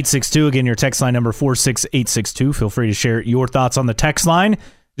 46862. Again, your text line number 46862. Feel free to share your thoughts on the text line.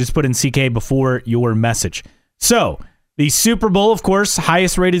 Just put in CK before your message. So the Super Bowl, of course,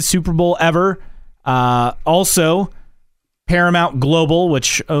 highest rated Super Bowl ever. Also, Paramount Global,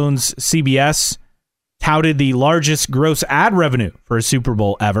 which owns CBS, touted the largest gross ad revenue for a Super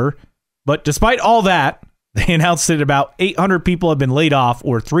Bowl ever. But despite all that, they announced that about 800 people have been laid off,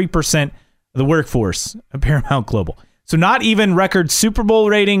 or 3% of the workforce of Paramount Global. So not even record Super Bowl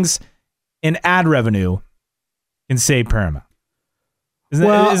ratings and ad revenue can say Paramount. Isn't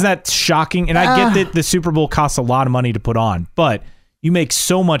that shocking? And I get that the Super Bowl costs a lot of money to put on, but you make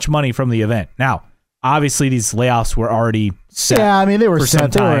so much money from the event. Now, obviously, these layoffs were already set. Yeah, I mean, they were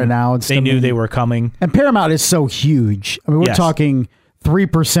set. They were announced. They knew they were coming. And Paramount is so huge. I mean, we're talking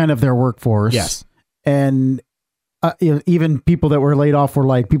 3% of their workforce. Yes. And even people that were laid off were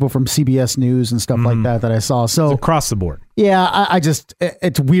like people from CBS News and stuff like that I saw. So it's across the board. Yeah,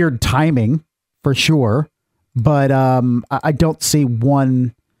 it's weird timing for sure. But I don't see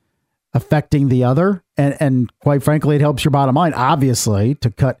one affecting the other. And quite frankly, it helps your bottom line, obviously, to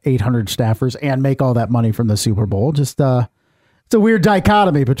cut 800 staffers and make all that money from the Super Bowl. Just it's a weird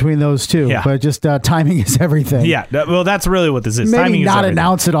dichotomy between those two. Yeah. But just timing is everything. Yeah, well, that's really what this is. Maybe timing not is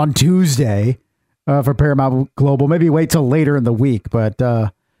announce it on Tuesday for Paramount Global. Maybe wait till later in the week. But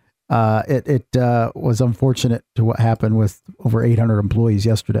it was unfortunate to what happened with over 800 employees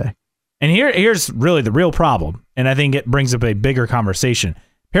yesterday. And here's really the real problem, and I think it brings up a bigger conversation.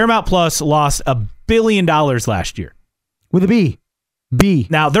 Paramount Plus lost $1 billion last year. With a B. B.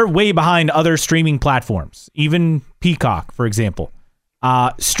 Now, they're way behind other streaming platforms, even Peacock, for example.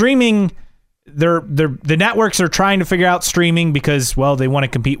 Streaming, the networks are trying to figure out streaming because, well, they want to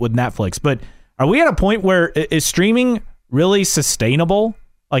compete with Netflix. But are we at a point where is streaming really sustainable,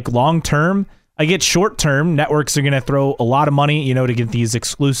 like long-term? I get short-term, networks are going to throw a lot of money, to get these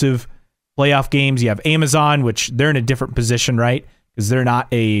exclusive playoff games. You have Amazon, which they're in a different position, right? Because they're not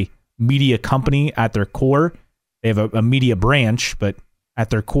a media company at their core. They have a media branch, but at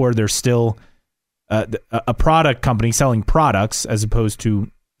their core, they're still a product company selling products as opposed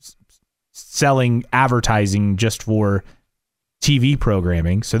to selling advertising just for TV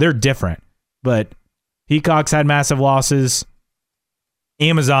programming. So they're different. But Peacock's had massive losses.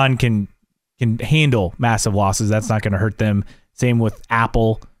 Amazon can handle massive losses. That's not going to hurt them. Same with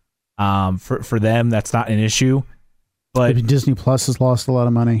Apple. For them, that's not an issue. But maybe Disney Plus has lost a lot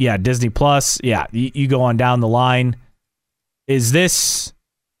of money. Yeah, Disney Plus. Yeah, you go on down the line. Is this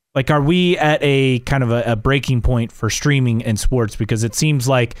are we at a kind of a breaking point for streaming and sports? Because it seems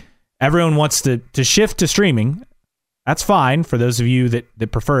like everyone wants to shift to streaming. That's fine for those of you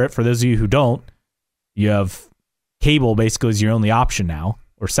that prefer it. For those of you who don't, you have cable basically as your only option now,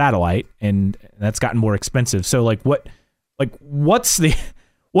 or satellite, and that's gotten more expensive. So what's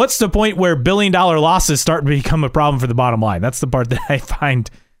the point where $1 billion losses start to become a problem for the bottom line? That's the part that I find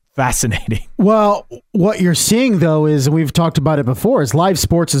fascinating. Well, what you're seeing, though, is, and we've talked about it before, is live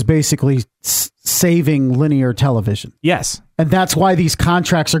sports is basically saving linear television. Yes. And that's why these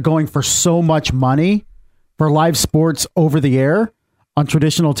contracts are going for so much money for live sports over the air on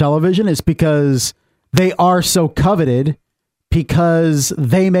traditional television, is because they are so coveted, because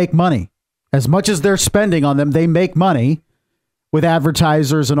they make money. As much as they're spending on them, they make money with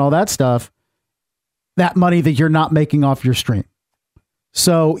advertisers and all that stuff, that money that you're not making off your stream.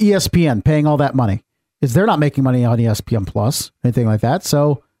 So ESPN paying all that money, is they're not making money on ESPN Plus, anything like that.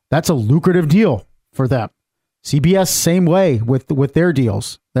 So that's a lucrative deal for them. CBS, same way with their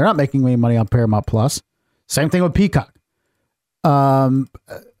deals. They're not making any money on Paramount Plus. Same thing with Peacock. I'm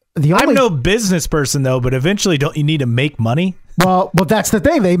no business person, though, but eventually don't you need to make money? Well, that's the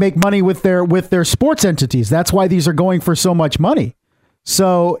thing. They make money with their sports entities. That's why these are going for so much money.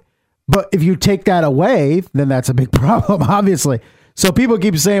 So, but if you take that away, then that's a big problem, obviously. So people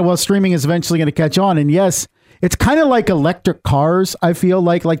keep saying, well, streaming is eventually going to catch on. And yes, it's kind of like electric cars. I feel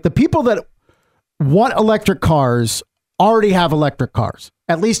like the people that want electric cars already have electric cars,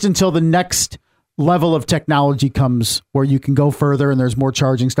 at least until the next level of technology comes where you can go further and there's more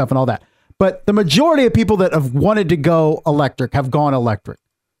charging stuff and all that. But the majority of people that have wanted to go electric have gone electric.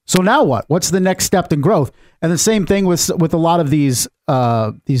 So now what? What's the next step in growth? And the same thing with a lot of these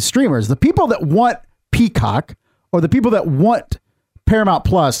streamers. The people that want Peacock or the people that want Paramount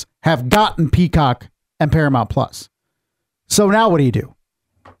Plus have gotten Peacock and Paramount Plus. So now what do you do?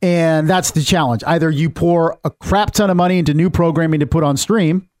 And that's the challenge. Either you pour a crap ton of money into new programming to put on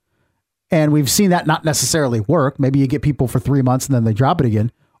stream, and we've seen that not necessarily work. Maybe you get people for 3 months and then they drop it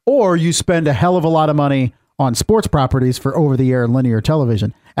again. Or you spend a hell of a lot of money on sports properties for over-the-air and linear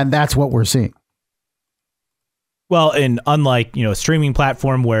television. And that's what we're seeing. Well, and unlike, a streaming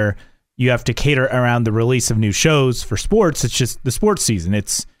platform where you have to cater around the release of new shows for sports, it's just the sports season.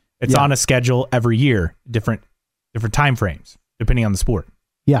 It's on a schedule every year, different time frames, depending on the sport.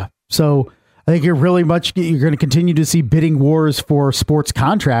 Yeah. So I think you're going to continue to see bidding wars for sports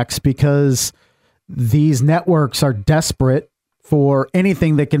contracts because these networks are desperate for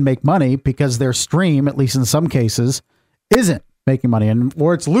anything that can make money because their stream, at least in some cases, isn't making money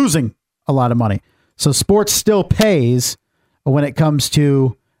or it's losing a lot of money. So sports still pays when it comes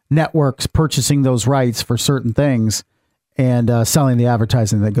to networks purchasing those rights for certain things and selling the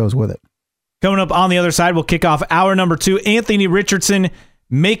advertising that goes with it. Coming up on the other side, we'll kick off hour number 2. Anthony Richardson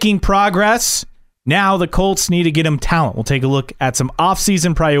making progress. Now the Colts need to get him talent. We'll take a look at some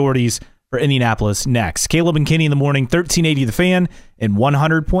offseason priorities for Indianapolis next. Caleb and Kenny in the morning, 1380 The Fan and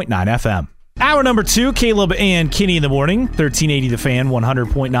 100.9 FM. Hour number 2, Caleb and Kenny in the morning, 1380 The Fan,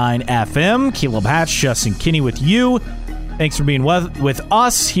 100.9 FM. Caleb Hatch, Justin Kenny with you. Thanks for being with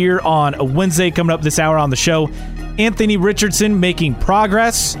us here on a Wednesday. Coming up this hour on the show, Anthony Richardson making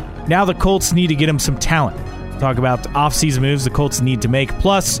progress. Now the Colts need to get him some talent. Talk about the offseason moves the Colts need to make.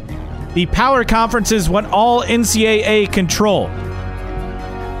 Plus, the power conferences want all NCAA control.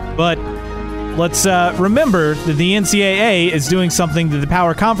 But let's remember that the NCAA is doing something that the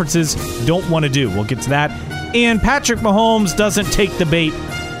power conferences don't want to do. We'll get to that. And Patrick Mahomes doesn't take the bait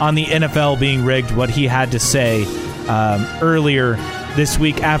on the NFL being rigged, what he had to say earlier this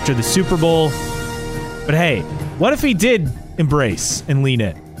week after the Super Bowl. But hey, what if he did embrace and lean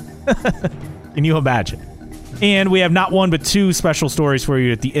in? Can you imagine? And we have not one but 2 special stories for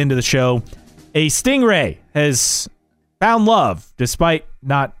you at the end of the show. A stingray has found love despite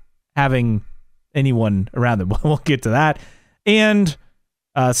not having anyone around them. We'll get to that. And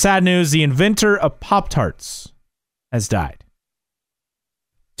sad news, the inventor of Pop-Tarts has died.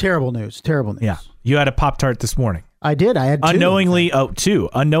 Terrible news. Yeah. You had a Pop-Tart this morning. I did. I had 2.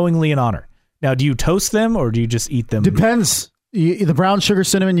 Unknowingly in honor. Now, do you toast them or do you just eat them? Depends. The brown sugar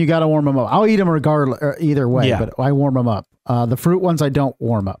cinnamon, you got to warm them up. I'll eat them regardless, either way, but I warm them up. The fruit ones I don't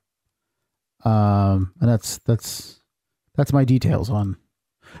warm up. And that's my details on.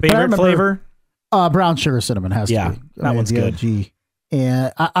 Favorite flavor? Brown sugar cinnamon has to be. That one's good. OG.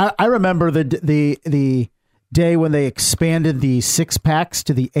 And I remember the day when they expanded the 6-packs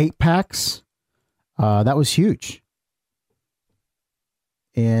to the 8-packs. That was huge.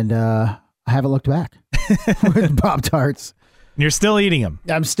 And I haven't looked back with Pop-Tarts. You're still eating them.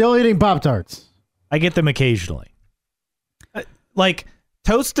 I'm still eating Pop-Tarts. I get them occasionally. Like,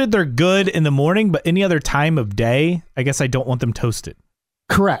 toasted, they're good in the morning, but any other time of day, I guess I don't want them toasted.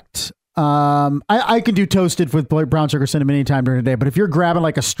 Correct. I can do toasted with brown sugar cinnamon anytime during the day, but if you're grabbing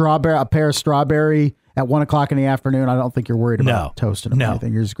like a pear of strawberry at 1 o'clock in the afternoon, I don't think you're worried about toasting them or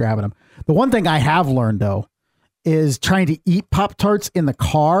anything. You're just grabbing them. The one thing I have learned, though, is trying to eat Pop-Tarts in the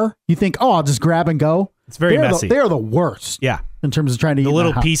car. You think, I'll just grab and go. It's very messy. They're the worst. Yeah. In terms of trying to eat the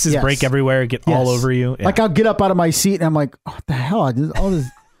little pieces break everywhere, get all over you. Yeah. Like I'll get up out of my seat and I'm like, oh, what the hell? All this.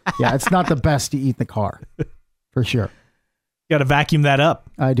 Yeah, it's not the best to eat in the car, for sure. Got to vacuum that up.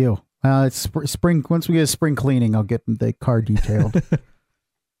 I do. It's spring. Once we get a spring cleaning, I'll get the car detailed.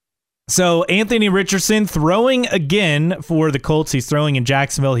 So Anthony Richardson throwing again for the Colts. He's throwing in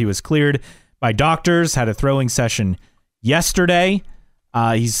Jacksonville. He was cleared by doctors, had a throwing session yesterday.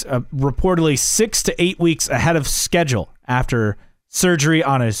 He's reportedly 6 to 8 weeks ahead of schedule after surgery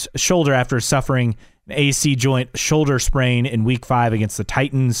on his shoulder after suffering an AC joint shoulder sprain in Week 5 against the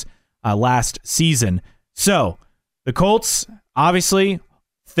Titans last season. So the Colts obviously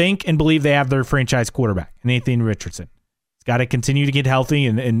think and believe they have their franchise quarterback, Anthony Richardson. He's got to continue to get healthy,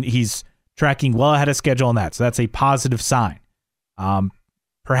 and he's tracking well ahead of schedule on that. So that's a positive sign.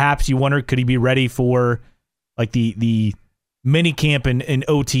 Perhaps you wonder, could he be ready for like the mini camp and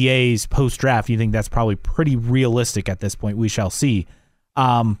OTAs post-draft? You think that's probably pretty realistic at this point. We shall see.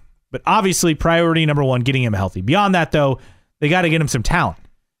 But obviously, priority number 1, getting him healthy. Beyond that, though, they got to get him some talent.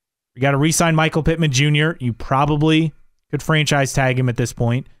 You got to re-sign Michael Pittman Jr. You probably could franchise tag him at this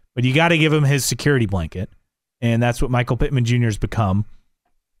point, but you got to give him his security blanket, and that's what Michael Pittman Jr. has become.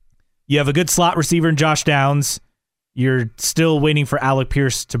 You have a good slot receiver in Josh Downs. You're still waiting for Alec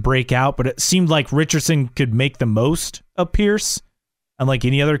Pierce to break out, but it seemed like Richardson could make the most of Pierce, unlike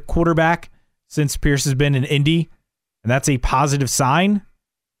any other quarterback since Pierce has been in Indy, and that's a positive sign.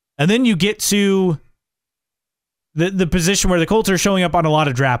 And then you get to the position where the Colts are showing up on a lot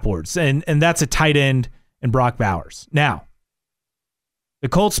of draft boards, and that's a tight end and Brock Bowers. Now, the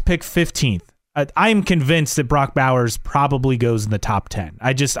Colts pick 15th. I am convinced that Brock Bowers probably goes in the top 10.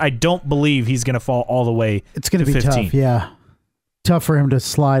 I don't believe he's going to fall all the way to 15. It's going to be tough, yeah. Tough for him to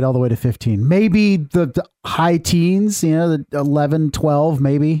slide all the way to 15. Maybe the high teens, the 11, 12,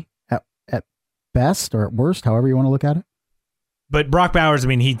 maybe at best or at worst, however you want to look at it. But Brock Bowers, I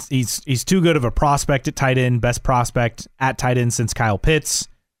mean, he's too good of a prospect at tight end, best prospect at tight end since Kyle Pitts.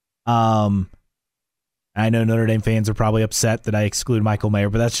 I know Notre Dame fans are probably upset that I exclude Michael Mayer,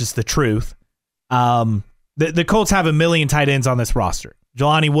 but that's just the truth. The Colts have a million tight ends on this roster.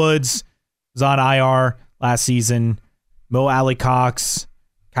 Jelani Woods was on IR last season. Mo Alley Cox,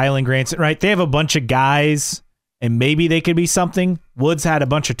 Kylan Granson, right? They have a bunch of guys, and maybe they could be something. Woods had a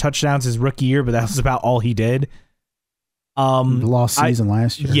bunch of touchdowns his rookie year, but that was about all he did. Lost season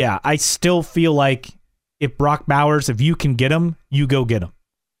last year. Yeah, I still feel like if Brock Bowers, if you can get him, you go get him.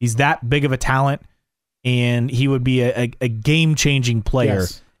 He's that big of a talent, and he would be a game-changing player.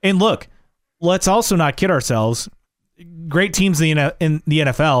 Yes. And look, let's also not kid ourselves. Great teams in the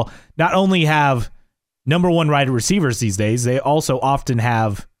NFL not only have number one wide receivers these days, they also often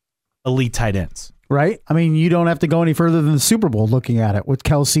have elite tight ends. Right? I mean, you don't have to go any further than the Super Bowl looking at it with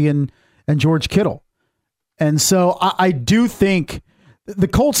Kelsey and George Kittle. And so I do think the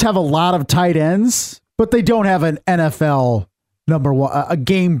Colts have a lot of tight ends, but they don't have an NFL number one, a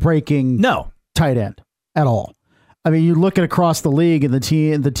game-breaking tight end at all. I mean, you look at across the league and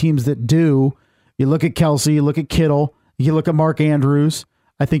the teams that do, you look at Kelsey, you look at Kittle, you look at Mark Andrews.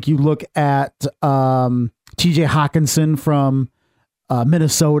 I think you look at TJ Hawkinson from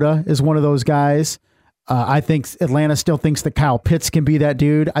Minnesota is one of those guys. I think Atlanta still thinks that Kyle Pitts can be that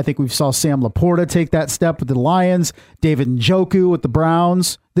dude. I think we saw Sam Laporta take that step with the Lions, David Njoku with the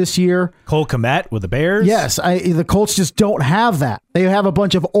Browns this year. Cole Kmet with the Bears. Yes, the Colts just don't have that. They have a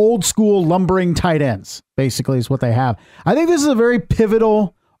bunch of old school lumbering tight ends, basically is what they have. I think this is a very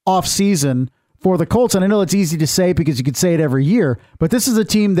pivotal offseason for the Colts. And I know it's easy to say because you could say it every year, but this is a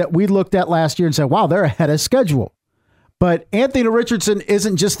team that we looked at last year and said, wow, they're ahead of schedule. But Anthony Richardson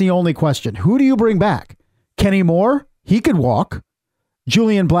isn't just the only question. Who do you bring back? Kenny Moore, he could walk.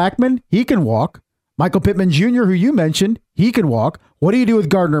 Julian Blackmon, he can walk. Michael Pittman Jr., who you mentioned, he can walk. What do you do with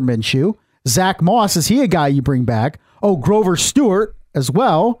Gardner Minshew? Zach Moss, is he a guy you bring back? Oh, Grover Stewart as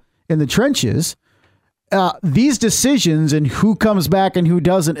well in the trenches. These decisions and who comes back and who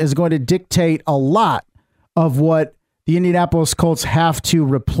doesn't is going to dictate a lot of what the Indianapolis Colts have to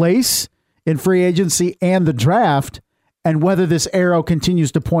replace in free agency and the draft, and whether this arrow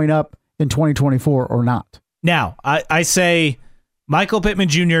continues to point up in 2024 or not. Now, I say Michael Pittman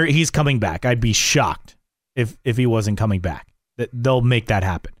Jr., he's coming back. I'd be shocked if he wasn't coming back. They'll make that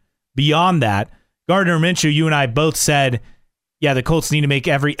happen. Beyond that, Gardner Minshew, you and I both said, yeah, the Colts need to make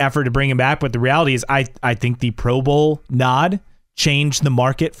every effort to bring him back, but the reality is I think the Pro Bowl nod changed the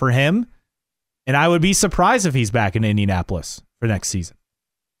market for him, and I would be surprised if he's back in Indianapolis for next season.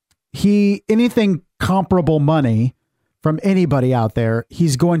 Anything comparable money from anybody out there,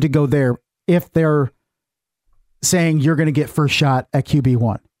 he's going to go there if they're saying you're going to get first shot at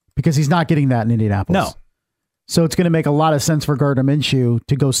QB1, because he's not getting that in Indianapolis. No. So it's going to make a lot of sense for Gardner Minshew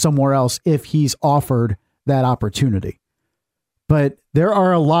to go somewhere else if he's offered that opportunity. But there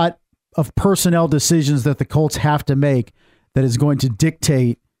are a lot of personnel decisions that the Colts have to make that is going to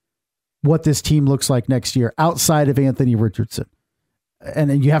dictate what this team looks like next year outside of Anthony Richardson. And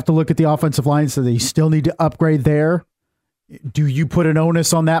then you have to look at the offensive line, so they still need to upgrade there. Do you put an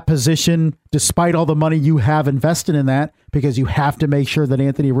onus on that position despite all the money you have invested in that, because you have to make sure that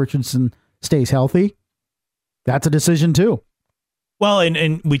Anthony Richardson stays healthy? That's a decision too. Well,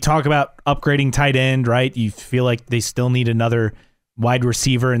 and we talk about upgrading tight end, right? You feel like they still need another wide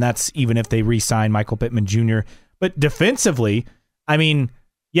receiver, and that's even if they re-sign Michael Pittman Jr. But defensively, I mean,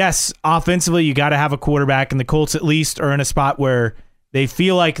 yes, offensively, you got to have a quarterback, and the Colts at least are in a spot where they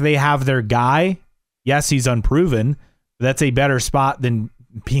feel like they have their guy. Yes, he's unproven. But that's a better spot than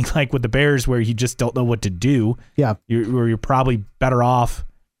being like with the Bears where you just don't know what to do. Yeah. You're probably better off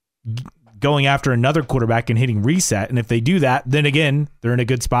going after another quarterback and hitting reset. And if they do that, then again, they're in a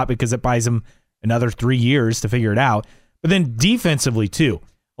good spot because it buys them another 3 years to figure it out. But then defensively too,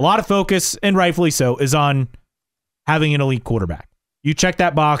 a lot of focus, and rightfully so, is on having an elite quarterback. You check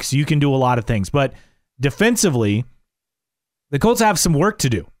that box, you can do a lot of things. But defensively, the Colts have some work to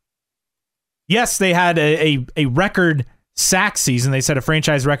do. Yes, they had a record sack season. They set a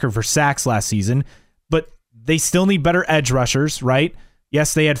franchise record for sacks last season, but they still need better edge rushers, right?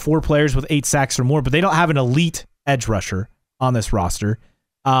 Yes, they had 4 players with 8 sacks or more, but they don't have an elite edge rusher on this roster.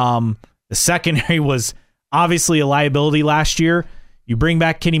 The secondary was obviously a liability last year. You bring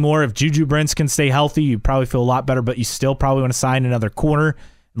back Kenny Moore. If Juju Brents can stay healthy, you probably feel a lot better, but you still probably want to sign another corner,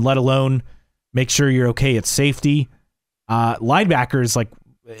 and let alone make sure you're okay at safety. Linebackers, like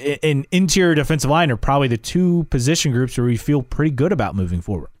an interior defensive line, are probably the 2 position groups where we feel pretty good about moving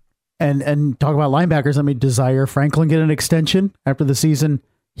forward. And talk about linebackers. I mean, Desire Franklin get an extension after the season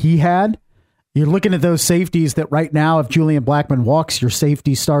he had. You're looking at those safeties that right now, if Julian Blackmon walks, your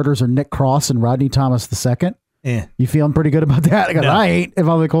safety starters are Nick Cross and Rodney Thomas II. Yeah. You feeling pretty good about that? Because I ain't, if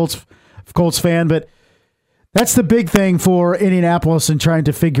I'm a Colts fan, but that's the big thing for Indianapolis in trying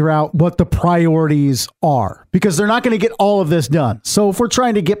to figure out what the priorities are, because they're not going to get all of this done. So if we're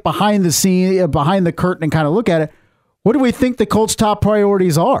trying to get behind the scene, behind the curtain and kind of look at it, what do we think the Colts' top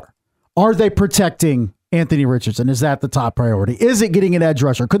priorities are? Are they protecting Anthony Richardson? Is that the top priority? Is it getting an edge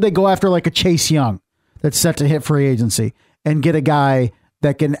rusher? Could they go after like a Chase Young that's set to hit free agency and get a guy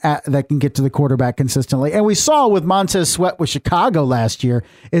that can get to the quarterback consistently? And we saw with Montez Sweat with Chicago last year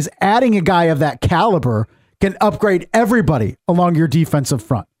is adding a guy of that caliber can upgrade everybody along your defensive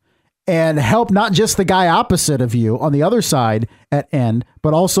front and help not just the guy opposite of you on the other side at end,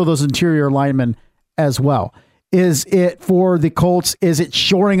 but also those interior linemen as well. Is it for the Colts? Is it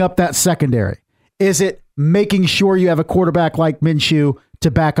shoring up that secondary? Is it making sure you have a quarterback like Minshew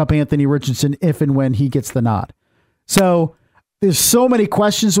to back up Anthony Richardson if and when he gets the nod? So there's so many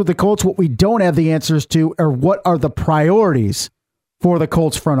questions with the Colts. What we don't have the answers to are what are the priorities for the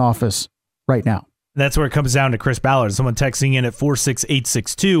Colts front office right now. That's where it comes down to Chris Ballard. Someone texting in at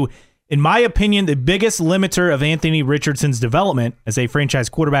 46862. In my opinion, the biggest limiter of Anthony Richardson's development as a franchise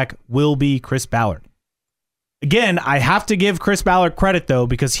quarterback will be Chris Ballard. Again, I have to give Chris Ballard credit, though,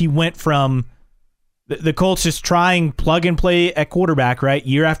 because he went from the Colts just trying plug and play at quarterback, right?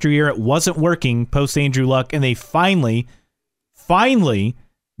 Year after year, it wasn't working post Andrew Luck, and they finally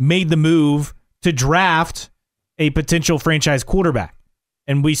made the move to draft a potential franchise quarterback.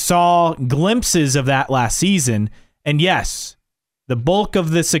 And we saw glimpses of that last season. And yes, the bulk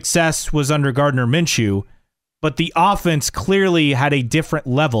of the success was under Gardner Minshew, but the offense clearly had a different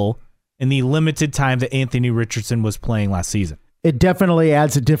level in the limited time that Anthony Richardson was playing last season. It definitely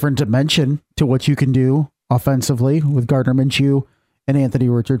adds a different dimension to what you can do offensively with Gardner Minshew and Anthony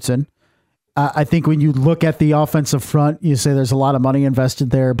Richardson. I think when you look at the offensive front, you say there's a lot of money invested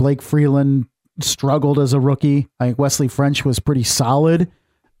there. Blake Freeland struggled as a rookie. I think Wesley French was pretty solid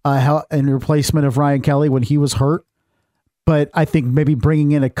in replacement of Ryan Kelly when he was hurt. But I think maybe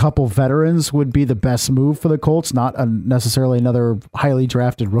bringing in a couple veterans would be the best move for the Colts, not necessarily another highly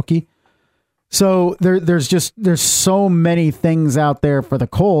drafted rookie. So there's so many things out there for the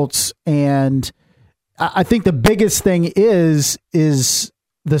Colts. And I think the biggest thing is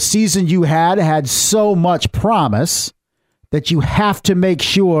the season you had so much promise that you have to make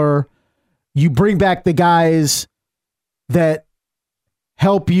sure you bring back the guys that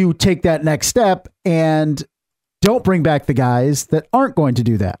help you take that next step and don't bring back the guys that aren't going to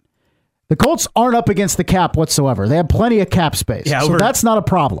do that. The Colts aren't up against the cap whatsoever. They have plenty of cap space. Yeah, so that's not a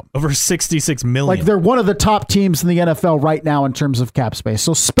problem. Over $66 million. Like they're one of the top teams in the NFL right now in terms of cap space.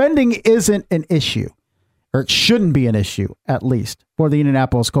 So spending isn't an issue, or it shouldn't be an issue, at least, for the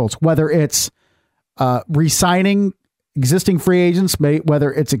Indianapolis Colts. Whether it's re-signing existing free agents,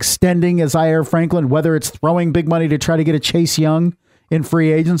 whether it's extending a Zaire Franklin, whether it's throwing big money to try to get a Chase Young in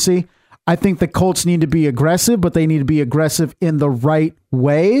free agency. I think the Colts need to be aggressive, but they need to be aggressive in the right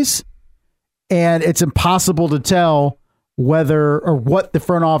ways. And it's impossible to tell whether or what the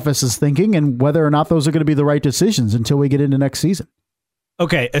front office is thinking and whether or not those are going to be the right decisions until we get into next season.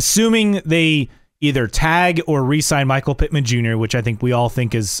 Okay, assuming they either tag or re-sign Michael Pittman Jr., which I think we all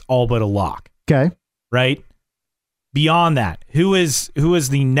think is all but a lock. Okay. Right? Beyond that, who is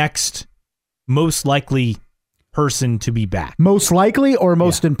the next most likely person to be back? Most likely or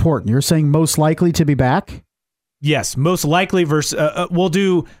most important? You're saying most likely to be back? Yes, most likely versus we'll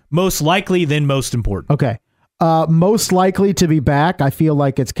do most likely then most important. Okay. Most likely to be back, I feel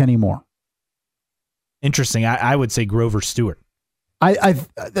like it's Kenny Moore. Interesting. I would say Grover Stewart. I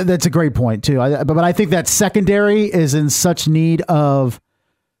that's a great point too. But I think that secondary is in such need of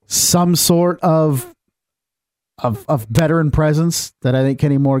some sort of veteran presence that I think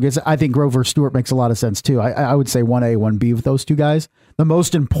Kenny Moore gets. I think Grover Stewart makes a lot of sense too. I would say 1A, 1B with those two guys. The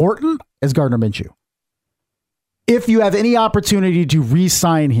most important is Gardner Minshew. If you have any opportunity to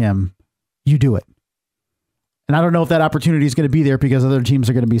re-sign him, you do it. And I don't know if that opportunity is going to be there because other teams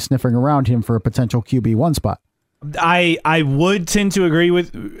are going to be sniffing around him for a potential QB1 spot. I would tend to agree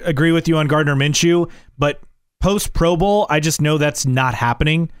with you on Gardner Minshew, but post Pro Bowl, I just know that's not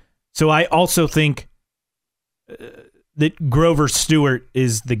happening. So I also think that Grover Stewart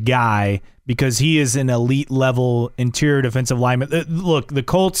is the guy because he is an elite level interior defensive lineman. Look, the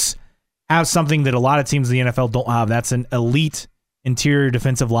Colts have something that a lot of teams in the NFL don't have. That's an elite interior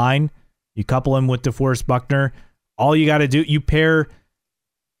defensive line. You couple him with DeForest Buckner. All you got to do, you pair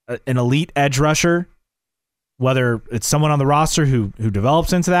an elite edge rusher, whether it's someone on the roster who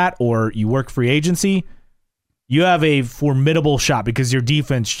develops into that or you work free agency, you have a formidable shot because your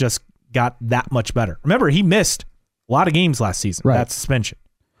defense just got that much better. Remember, he missed a lot of games last season. Right. That suspension.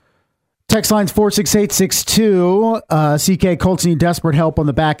 Text line's 46862. CK, Colts need desperate help on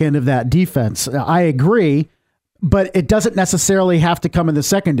the back end of that defense. I agree, but it doesn't necessarily have to come in the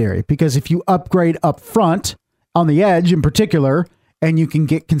secondary because if you upgrade up front on the edge in particular and you can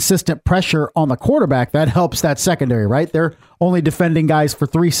get consistent pressure on the quarterback, that helps that secondary, right? They're only defending guys for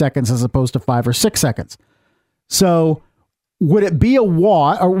 3 seconds as opposed to 5 or 6 seconds. So would it be a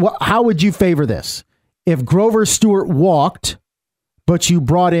walk, or how would you favor this? If Grover Stewart walked, but you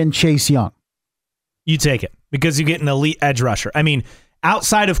brought in Chase Young? You take it because you get an elite edge rusher. I mean,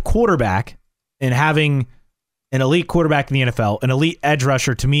 outside of quarterback and having an elite quarterback in the NFL, an elite edge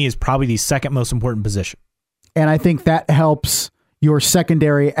rusher to me is probably the second most important position. And I think that helps your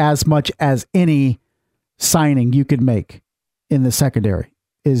secondary as much as any signing you could make in the secondary,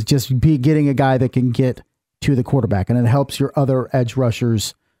 is just be getting a guy that can get to the quarterback, and it helps your other edge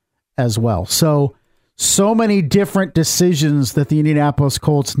rushers as well. So many different decisions that the Indianapolis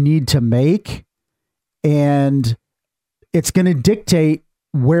Colts need to make, and it's going to dictate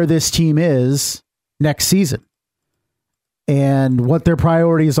where this team is next season. And what their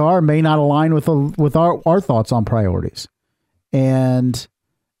priorities are may not align with our thoughts on priorities. And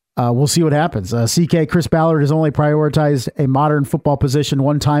we'll see what happens. Chris Ballard has only prioritized a modern football position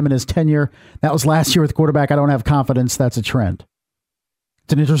one time in his tenure. That was last year with quarterback. I don't have confidence that's a trend.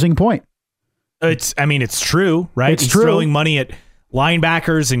 It's an interesting point. It's true, right? It's He's true. Throwing money at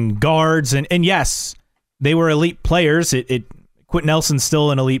linebackers and guards. And yes, they were elite players. Quentin Nelson's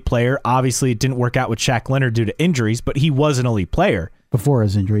still an elite player. Obviously, it didn't work out with Shaq Leonard due to injuries, but he was an elite player. Before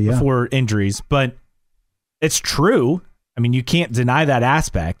his injury, yeah. Before injuries. But it's true. I mean, you can't deny that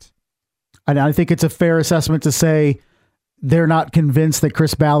aspect. And I think it's a fair assessment to say they're not convinced that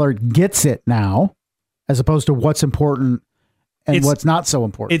Chris Ballard gets it now, as opposed to what's important and what's not so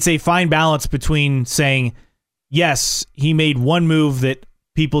important. It's a fine balance between saying, yes, he made one move that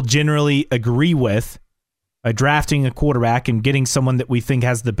people generally agree with by drafting a quarterback and getting someone that we think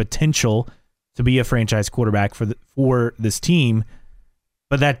has the potential to be a franchise quarterback for this team.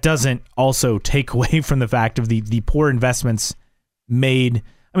 But that doesn't also take away from the fact of the poor investments made.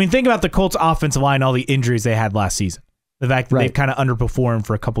 I mean, think about the Colts offensive line, all the injuries they had last season. The fact that they've kind of underperformed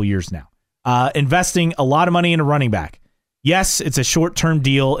for a couple years now. Investing a lot of money in a running back. Yes, it's a short-term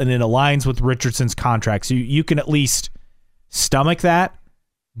deal, and it aligns with Richardson's contract. So you can at least stomach that.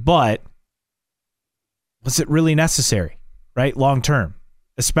 But was it really necessary, right, long-term?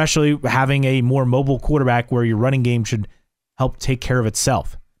 Especially having a more mobile quarterback where your running game should help take care of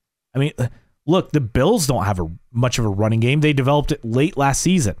itself. I mean, look, the Bills don't have much of a running game. They developed it late last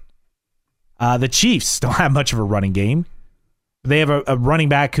season. The Chiefs don't have much of a running game. They have a running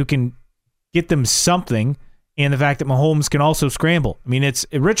back who can get them something, and the fact that Mahomes can also scramble. I mean,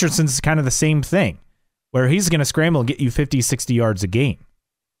 Richardson's kind of the same thing, where he's going to scramble and get you 50, 60 yards a game.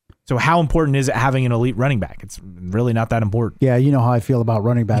 So how important is it having an elite running back? It's really not that important. Yeah, you know how I feel about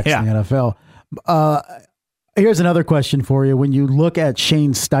running backs in the NFL. Here's another question for you. When you look at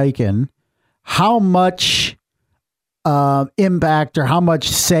Shane Steichen, how much impact or how much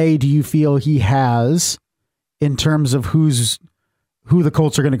say do you feel he has in terms of who the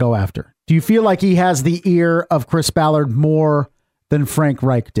Colts are going to go after? Do you feel like he has the ear of Chris Ballard more than Frank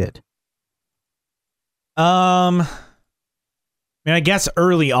Reich did? I mean, I guess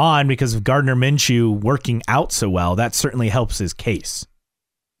early on, because of Gardner Minshew working out so well, that certainly helps his case.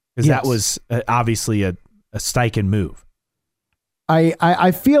 Because that was obviously a Steichen move.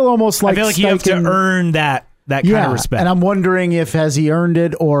 I feel almost like I feel like you have to earn that kind of respect. And I'm wondering if has he earned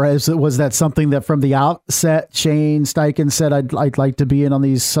it, or was that something that from the outset Shane Steichen said I'd like to be in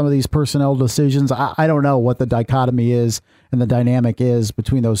on some of these personnel decisions. I don't know what the dichotomy is and the dynamic is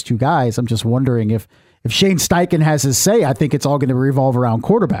between those two guys. I'm just wondering if Shane Steichen has his say, I think it's all going to revolve around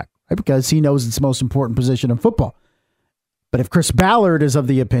quarterback, right? Because he knows it's the most important position in football. But if Chris Ballard is of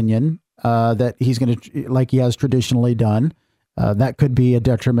the opinion that he's going to, like he has traditionally done, that could be a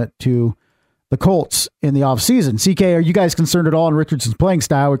detriment to the Colts in the offseason. CK, are you guys concerned at all in Richardson's playing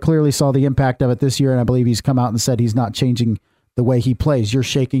style? We clearly saw the impact of it this year, and I believe he's come out and said he's not changing the way he plays. You're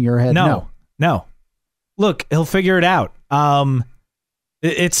shaking your head. No. Look, he'll figure it out.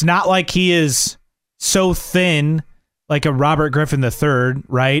 It's not like he is so thin like a Robert Griffin III,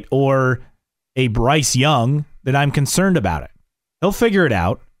 right? Or a Bryce Young that I'm concerned about it. He'll figure it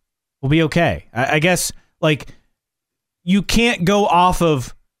out. We'll be okay. I guess, like, you can't go off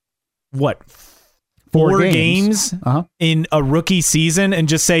of what, four games in a rookie season and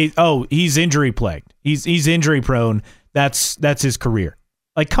just say, oh, he's injury plagued. He's injury prone. That's his career.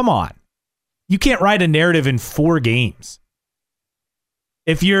 Like, come on. You can't write a narrative in 4 games.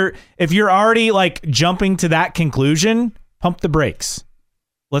 If you're already like jumping to that conclusion, pump the brakes.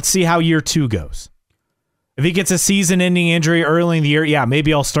 Let's see how year 2 goes. If he gets a season-ending injury early in the year, yeah,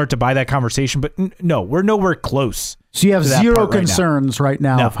 maybe I'll start to buy that conversation. But no, we're nowhere close. So you have zero concerns right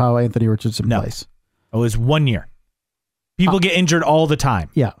now of how Anthony Richardson plays. It was 1 year. People get injured all the time.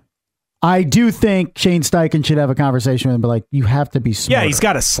 Yeah. I do think Shane Steichen should have a conversation with him, but like, you have to be smarter. Yeah, he's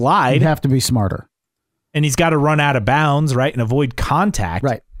got to slide. You have to be smarter. And he's got to run out of bounds, right, and avoid contact.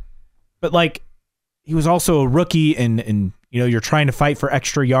 Right. But like, he was also a rookie, and you're trying to fight for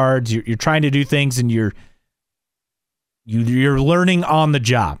extra yards. You're trying to do things, and you're learning on the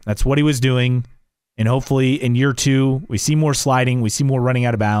job. That's what he was doing. And hopefully in year 2, we see more sliding, we see more running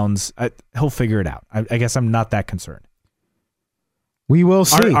out of bounds. He'll figure it out. I guess I'm not that concerned. We will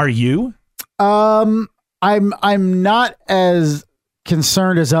see. Are you? I'm not as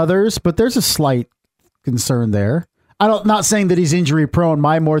concerned as others, but there's a slight concern there. Not saying that he's injury prone.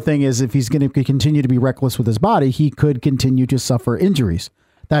 My more thing is if he's going to continue to be reckless with his body, he could continue to suffer injuries.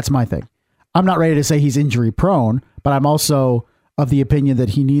 That's my thing. I'm not ready to say he's injury prone, but I'm also of the opinion that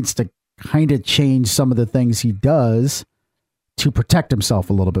he needs to kind of change some of the things he does to protect himself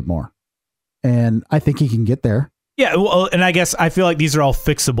a little bit more. And I think he can get there. Yeah, well, and I guess I feel like these are all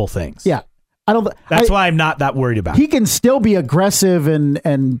fixable things. Yeah. That's why I'm not that worried about it. He can still be aggressive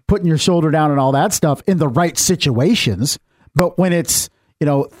and putting your shoulder down and all that stuff in the right situations. But when it's,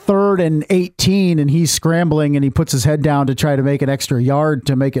 3rd and 18 and he's scrambling and he puts his head down to try to make an extra yard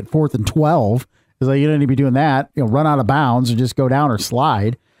to make it 4th and 12, it's like, you don't need to be doing that. Run out of bounds or just go down or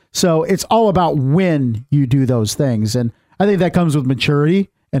slide. So it's all about when you do those things. And I think that comes with maturity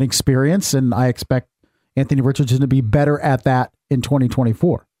and experience. And I expect Anthony Richardson to be better at that in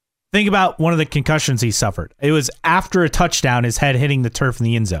 2024. Think about one of the concussions he suffered. It was after a touchdown, his head hitting the turf in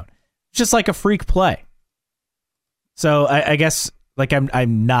the end zone. Just like a freak play. So I guess like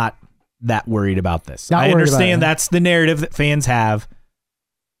I'm not that worried about this. I understand that's the narrative that fans have,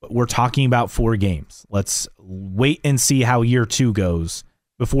 but we're talking about 4 games. Let's wait and see how year 2 goes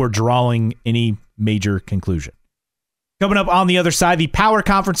before drawing any major conclusion. Coming up on the other side, the power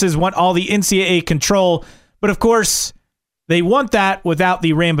conferences want all the NCAA control, but of course, they want that without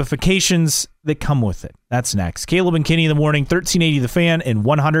the ramifications that come with it. That's next. Caleb and Kenny in the morning, 1380 The Fan and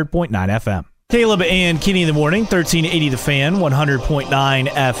 100.9 FM. Caleb and Kenny in the morning, 1380 The Fan, 100.9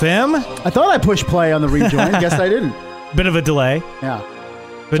 FM. I thought I pushed play on the rejoin. Guess I didn't. Bit of a delay. Yeah.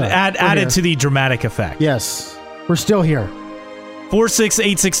 But added to the dramatic effect. Yes. We're still here.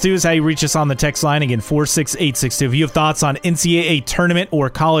 46862 is how you reach us on the text line. Again, 46862. If you have thoughts on NCAA tournament or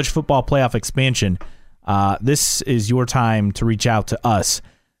college football playoff expansion, this is your time to reach out to us.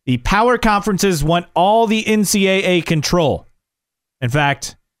 The power conferences want all the NCAA control. In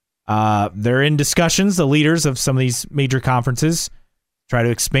fact, they're in discussions, the leaders of some of these major conferences, try to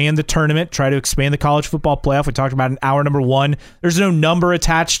expand the tournament, try to expand the college football playoff. We talked about in hour number 1. There's no number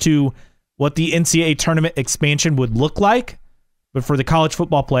attached to what the NCAA tournament expansion would look like. But for the college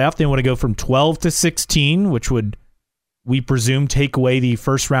football playoff, they want to go from 12 to 16, which would, we presume, take away the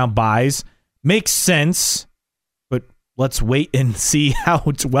first round buys. Makes sense, but let's wait and see how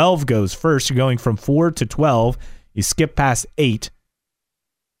 12 goes first. You're going from 4 to 12. You skip past 8.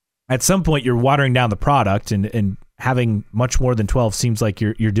 At some point, you're watering down the product, and having much more than 12 seems like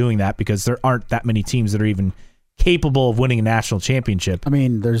you're doing that because there aren't that many teams that are even capable of winning a national championship. I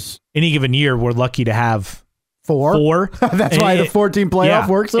mean, there's any given year, we're lucky to have 4. That's why the 14 playoff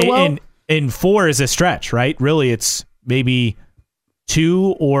works so well. And 4 is a stretch, right? Really, it's maybe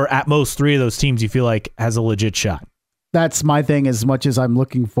 2 or at most 3 of those teams you feel like has a legit shot. That's my thing. As much as I'm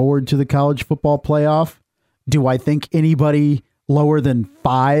looking forward to the college football playoff, do I think anybody lower than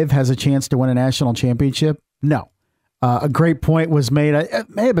 5 has a chance to win a national championship? No. A great point was made. It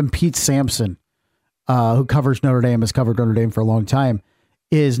may have been Pete Sampson, who covers Notre Dame, has covered Notre Dame for a long time,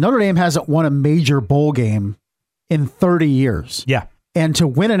 is Notre Dame hasn't won a major bowl game in 30 years. Yeah. And to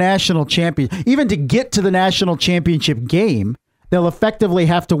win a national champion, even to get to the national championship game, they'll effectively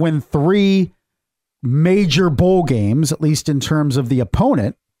have to win 3 major bowl games, at least in terms of the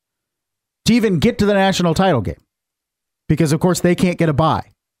opponent, to even get to the national title game. Because, of course, they can't get a bye,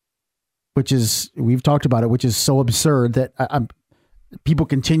 which is, we've talked about it, which is so absurd that people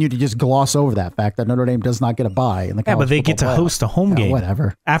continue to just gloss over that fact that Notre Dame does not get a bye in the college but they get to host a home game.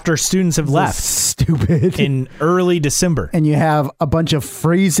 Whatever. After students have left. Stupid. In early December. And you have a bunch of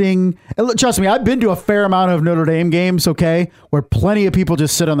freezing. Trust me, I've been to a fair amount of Notre Dame games, okay, where plenty of people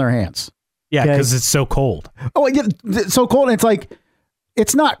just sit on their hands. Yeah, because it's so cold. Oh, yeah, it's so cold. And it's like,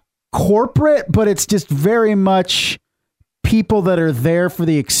 it's not corporate, but it's just very much people that are there for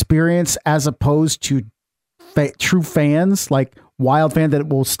the experience as opposed to true fans, like wild fans that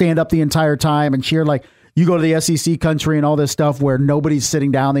will stand up the entire time and cheer. Like you go to the SEC country and all this stuff where nobody's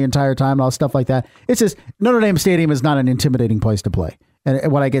sitting down the entire time and all stuff like that. It's just Notre Dame Stadium is not an intimidating place to play.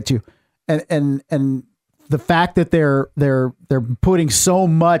 And what I get to, and the fact that they're putting so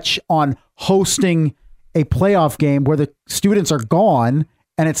much on hosting a playoff game where the students are gone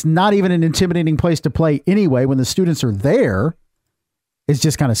and it's not even an intimidating place to play anyway when the students are there is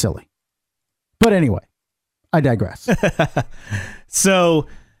just kind of silly. But anyway, I digress. So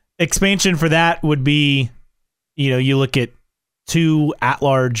expansion for that would be, you look at 2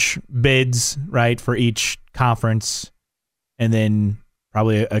 at-large bids, right, for each conference, and then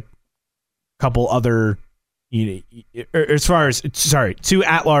probably a couple other, as far as, 2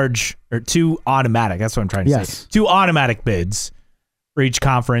 at-large or 2 automatic. That's what I'm trying to say. 2 automatic bids for each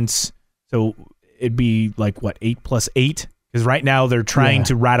conference. So it'd be like, 8 plus 8? Because right now they're trying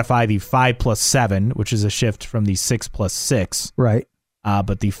to ratify the 5 plus 7, which is a shift from the 6 plus 6. Right.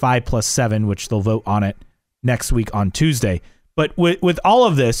 But the 5 plus 7, which they'll vote on it next week on Tuesday. But with all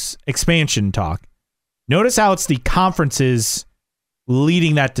of this expansion talk, notice how it's the conferences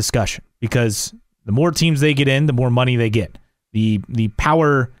leading that discussion, because the more teams they get in, the more money they get. The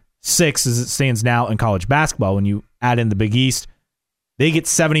Power 6, as it stands now in college basketball, when you add in the Big East, they get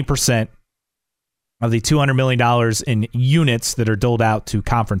 70% of the $200 million in units that are doled out to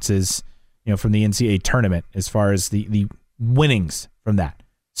conferences, from the NCAA tournament, as far as the winnings from that.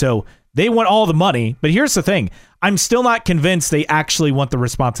 So they want all the money, but here's the thing. I'm still not convinced they actually want the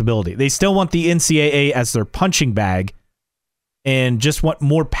responsibility. They still want the NCAA as their punching bag and just want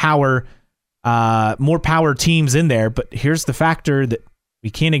more power teams in there. But here's the factor that we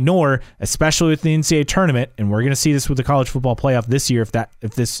can't ignore, especially with the NCAA tournament, and we're going to see this with the college football playoff this year if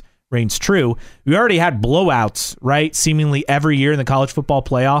this reigns true. We already had blowouts, right, seemingly every year in the college football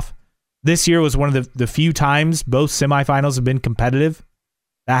playoff. This year was one of the few times both semifinals have been competitive.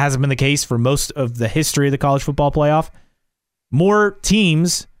 That hasn't been the case for most of the history of the college football playoff. More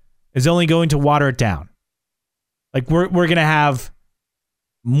teams is only going to water it down. Like we're going to have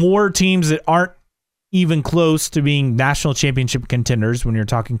more teams that aren't even close to being national championship contenders when you're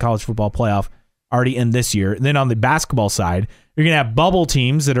talking college football playoff already in this year. And then on the basketball side, you're going to have bubble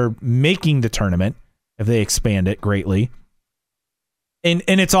teams that are making the tournament if they expand it greatly. And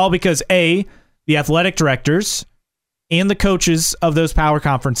it's all because, A, the athletic directors and the coaches of those power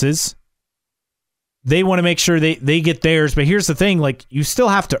conferences, they want to make sure they get theirs. But here's the thing, like, you still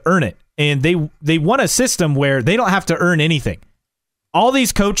have to earn it. And they want a system where they don't have to earn anything. All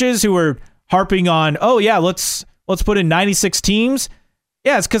these coaches who are harping on, oh, yeah, let's put in 96 teams.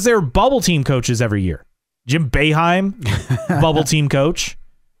 Yeah, it's because they were bubble team coaches every year. Jim Boeheim, bubble team coach,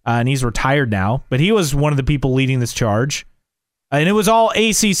 and he's retired now, but he was one of the people leading this charge. And it was all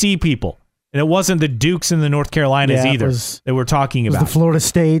ACC people, and it wasn't the Dukes and the North Carolinas either that we're talking about. The Florida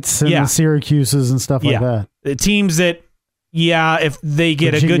States and the Syracuses and stuff like that. The teams that, if they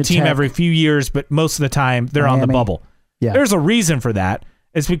get Virginia a good team Tech every few years, but most of the time they're Miami on the bubble. Yeah. There's a reason for that.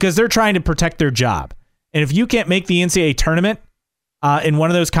 It's because they're trying to protect their job. And if you can't make the NCAA tournament in one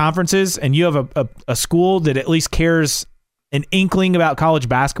of those conferences, and you have a school that at least cares an inkling about college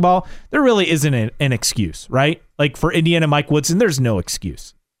basketball, there really isn't an excuse, right? Like for Indiana Mike Woodson, there's no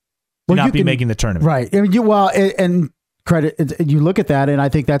excuse to not be making the tournament. Right. I mean, and credit, you look at that, and I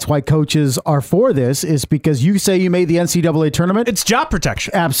think that's why coaches are for this, is because you say you made the NCAA tournament. It's job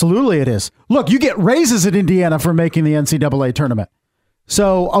protection. Absolutely it is. Look, you get raises at Indiana for making the NCAA tournament.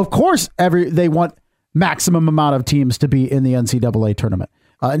 So, of course, they want maximum amount of teams to be in the NCAA tournament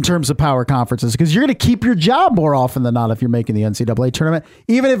in terms of power conferences, because you're going to keep your job more often than not if you're making the NCAA tournament,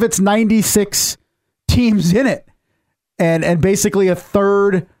 even if it's 96 teams in it and basically a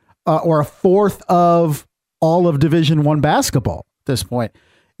third or a fourth of all of Division I basketball at this point.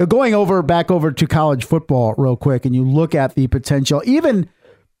 Going back over to college football real quick, and you look at the potential, even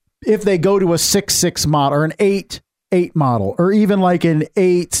if they go to a 6-6 model or an 8-8 model, or even like an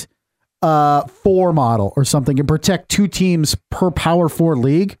 8-4 model or something, and protect 2 teams per Power 4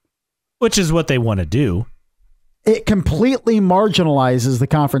 league, which is what they want to do. It completely marginalizes the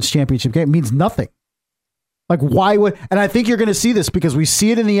conference championship game. It means nothing. Like, why would, and I think you're going to see this because we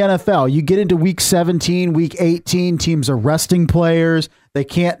see it in the NFL. You get into week 17, week 18, teams are resting players. They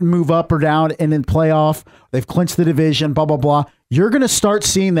can't move up or down in the playoff. They've clinched the division, blah, blah, blah. You're going to start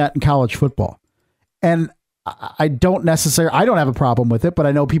seeing that in college football. And I don't have a problem with it, but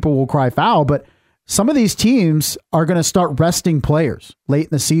I know people will cry foul. But some of these teams are going to start resting players late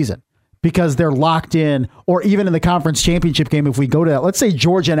in the season because they're locked in, or even in the conference championship game. If we go to that, let's say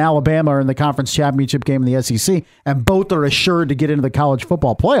Georgia and Alabama are in the conference championship game in the SEC, and both are assured to get into the college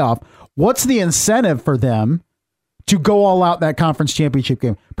football playoff. What's the incentive for them to go all out in that conference championship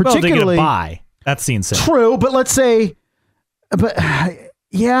game? Particularly, they're going to buy. That's the incentive. True, but let's say, but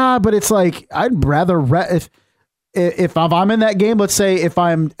it's like, I'd rather if I'm in that game, let's say if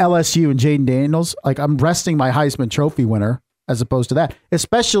I'm LSU and Jaden Daniels, like, I'm resting my Heisman Trophy winner as opposed to that,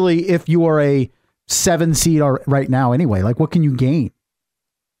 especially if you are a 7 seed right now anyway. Like, what can you gain?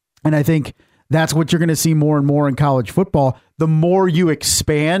 And I think that's what you're going to see more and more in college football. The more you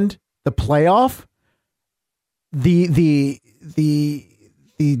expand the playoff, the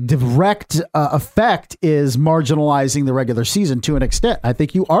direct effect is marginalizing the regular season to an extent. I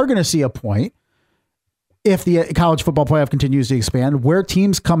think you are going to see a point, if the college football playoff continues to expand, where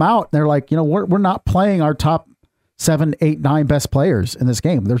teams come out and they're like, we're not playing our top 7, 8, 9 best players in this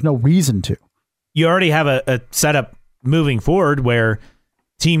game. There's no reason to. You already have a setup moving forward where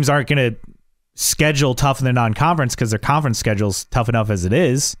teams aren't going to schedule tough in their non-conference because their conference schedule's tough enough as it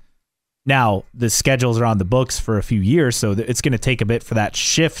is. Now, the schedules are on the books for a few years, so it's going to take a bit for that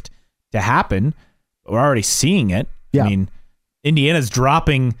shift to happen. We're already seeing it. Yeah. I mean, Indiana's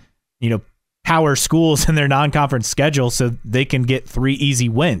dropping, power schools in their non-conference schedule so they can get 3 easy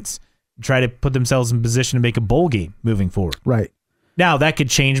wins, try to put themselves in position to make a bowl game moving forward. Right. Now, that could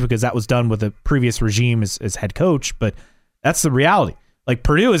change because that was done with a previous regime as head coach, but that's the reality. Like,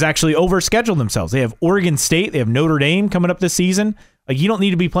 Purdue has actually overscheduled themselves. They have Oregon State, they have Notre Dame coming up this season. Like, you don't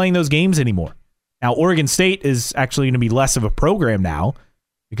need to be playing those games anymore. Now, Oregon State is actually going to be less of a program now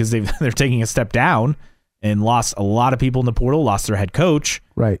because they're taking a step down and lost a lot of people in the portal, lost their head coach.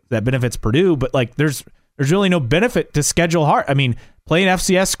 Right. That benefits Purdue, but like there's really no benefit to schedule hard. I mean, play an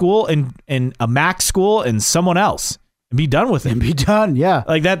FCS school and a MAC school and someone else and be done with it. And be done, yeah.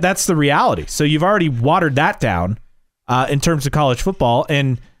 Like that's the reality. So you've already watered that down in terms of college football.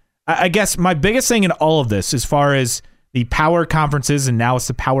 And I guess my biggest thing in all of this, as far as the power conferences, and now it's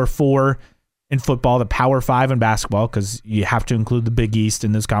the Power 4 in football, the Power 5 in basketball, because you have to include the Big East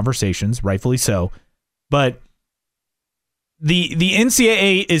in those conversations, rightfully so. But the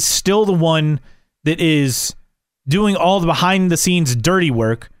NCAA is still the one that is doing all the behind-the-scenes dirty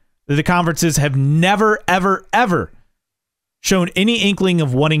work that the conferences have never, ever, ever shown any inkling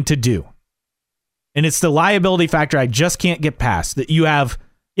of wanting to do. And it's the liability factor I just can't get past. That you have,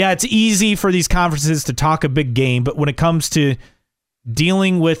 it's easy for these conferences to talk a big game, but when it comes to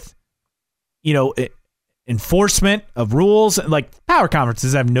dealing with, enforcement of rules, like power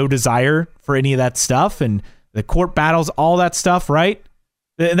conferences have no desire for any of that stuff, and the court battles, all that stuff, right?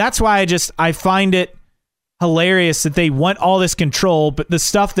 And that's why I find it hilarious that they want all this control, but the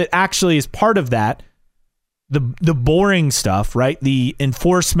stuff that actually is part of that, the boring stuff, right? The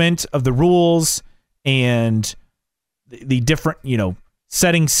enforcement of the rules and the different,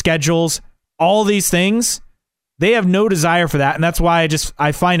 setting schedules, all these things, they have no desire for that. And that's why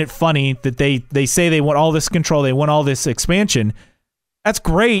I find it funny that they say they want all this control, they want all this expansion. That's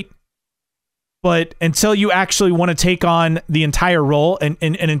great. But until you actually want to take on the entire role and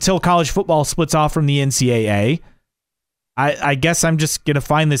until college football splits off from the NCAA, I guess I'm just going to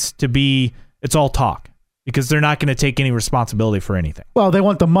find this to be, it's all talk, because they're not going to take any responsibility for anything. Well, they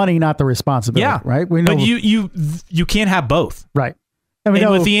want the money, not the responsibility, right? We know, but you can't have both. Right. And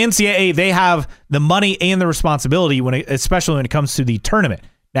with the NCAA, they have the money and the responsibility, especially when it comes to the tournament.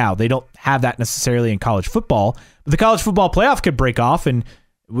 Now, they don't have that necessarily in college football, but the college football playoff could break off, and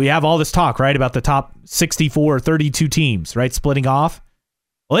we have all this talk, right, about the top 64 or 32 teams, right, splitting off.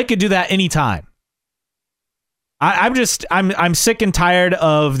 Well, they could do that anytime. I'm sick and tired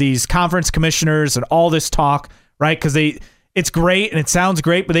of these conference commissioners and all this talk, right, because it's great and it sounds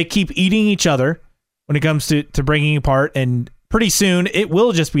great, but they keep eating each other when it comes to bringing apart, and pretty soon it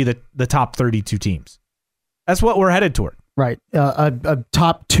will just be the top 32 teams. That's what we're headed toward. Right. A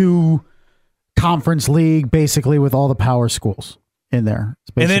top 2 conference league, basically, with all the power schools in there.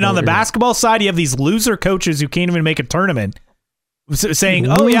 And then on the basketball side, you have these loser coaches who can't even make a tournament saying,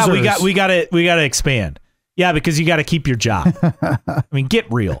 losers. "Oh yeah, we got to expand." Yeah, because you got to keep your job. I mean, get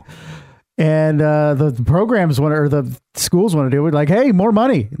real. And the programs or the schools want to do it, like, hey, more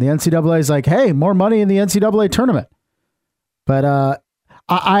money. The NCAA is like, hey, more money in the NCAA tournament. But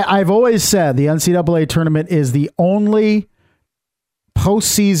I've always said the NCAA tournament is the only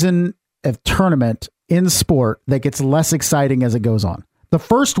postseason of tournament in sport that gets less exciting as it goes on. The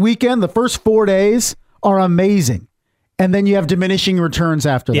first weekend, the first 4 days are amazing. And then you have diminishing returns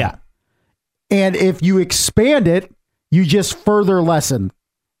after that. Yeah. And if you expand it, you just further lessen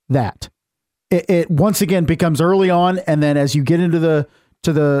that. It once again becomes early on, and then as you get into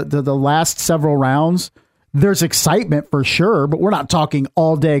the last several rounds, there's excitement for sure, but we're not talking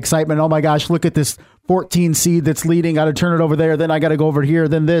all day excitement. Oh my gosh, look at this 14 seed that's leading. Got to turn it over there. Then I got to go over here.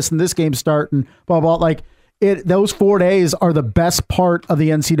 Then this and this game start and blah, blah. Like those 4 days are the best part of the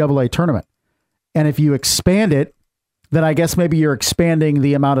NCAA tournament. And if you expand it, then I guess maybe you're expanding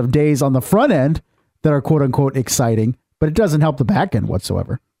the amount of days on the front end that are quote unquote exciting, but it doesn't help the back end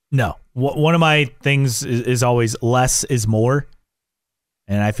whatsoever. No. One of my things is always less is more.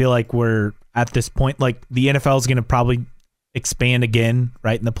 And I feel like we're at this point. Like, the NFL is going to probably expand again,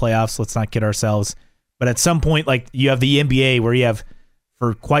 right, in the playoffs. Let's not kid ourselves. But at some point, like, you have the NBA where you have,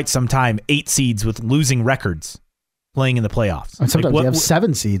 for quite some time, 8 seeds with losing records playing in the playoffs. And sometimes you have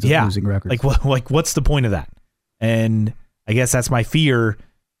 7 seeds with losing records. Like, what's the point of that? And I guess that's my fear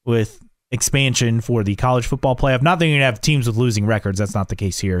with expansion for the college football playoff. Not that you're going to have teams with losing records. That's not the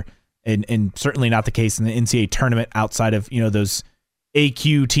case here. And certainly not the case in the NCAA tournament outside of, those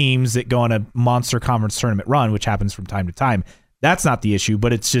AQ teams that go on a monster conference tournament run, which happens from time to time. That's not the issue,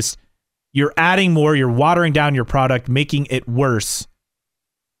 but it's just you're adding more, you're watering down your product, making it worse.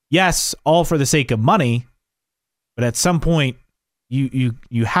 Yes, all for the sake of money, but at some point you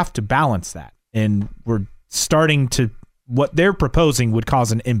have to balance that. And we're starting to, what they're proposing would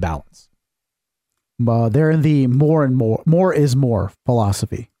cause an imbalance. They're in the more is more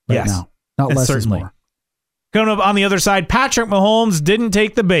philosophy right now. Not less is more. Coming up on the other side, Patrick Mahomes didn't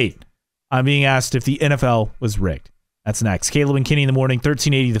take the bait on being asked if the NFL was rigged. That's next. Caleb and Kenny in the morning,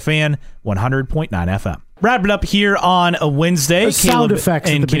 1380 The Fan, 100.9 FM. Wrap it up here on a Wednesday. The sound effects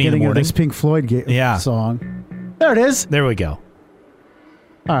at the beginning of this Pink Floyd song. There it is. There we go.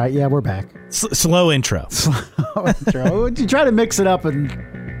 All right, yeah, we're back. Slow intro. Slow intro. You try to mix it up and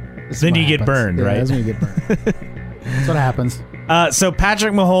then you get burned, right? That's when you get burned. That's what happens. So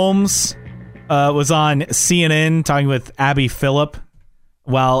Patrick Mahomes was on CNN talking with Abby Phillip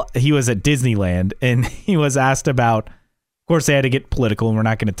while he was at Disneyland, and he was asked about, of course they had to get political, and we're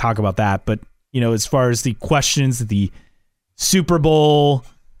not going to talk about that, but as far as the questions that the Super Bowl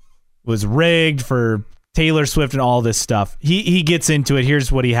was rigged for Taylor Swift and all this stuff, he gets into it.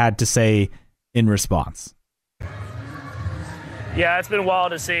 Here's what he had to say in response. Yeah, it's been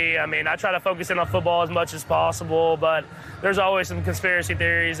wild to see. I mean, I try to focus in on football as much as possible, but there's always some conspiracy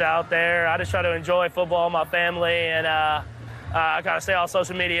theories out there. I just try to enjoy football with my family, and I kind of stay on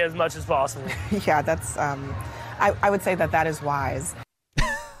social media as much as possible. Yeah, that's. I would say that is wise.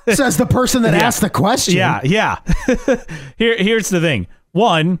 Says the person that asked the question. Yeah. Here's the thing.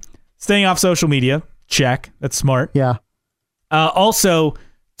 1, staying off social media. Check. That's smart. Yeah. Also,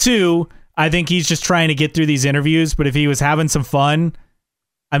 2, I think he's just trying to get through these interviews, but if he was having some fun,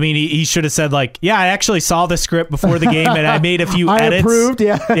 I mean, he should have said, like, yeah, I actually saw the script before the game and I made a few edits. I approved,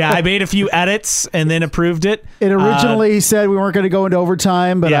 yeah. Yeah, I made a few edits and then approved it. It originally said we weren't going to go into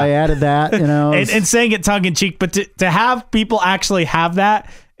overtime, but I added that, and saying it tongue in cheek, but to have people actually have that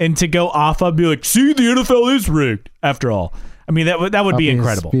and to go off of, be like, see, the NFL is rigged after all. I mean, that would be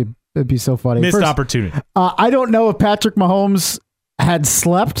incredible. It'd be so funny. Missed opportunity. I don't know if Patrick Mahomes had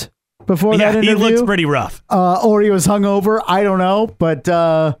slept before that interview. He looks pretty rough. Or he was hungover. I don't know,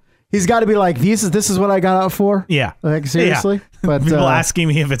 but he's got to be like, this is what I got out for. Yeah, like seriously. Yeah. But people asking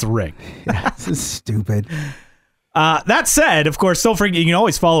me if it's rigged. This is stupid. That said, of course, don't forget you can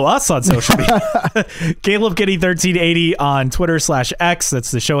always follow us on social media. Caleb Kenny 1380 on Twitter /X.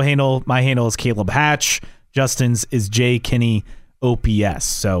 That's the show handle. My handle is Caleb Hatch. Justin's is J Kenny OPS.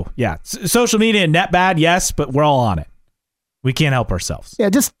 So yeah, social media and net bad, yes, but we're all on it. We can't help ourselves. Yeah,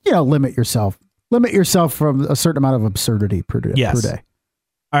 just limit yourself. Limit yourself from a certain amount of absurdity per day.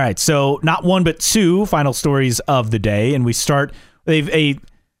 All right, so not 1 but 2 final stories of the day, and we start with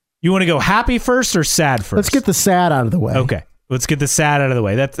you want to go happy first or sad first? Let's get the sad out of the way. Okay, let's get the sad out of the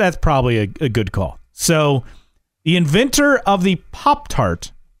way. That's probably a good call. So the inventor of the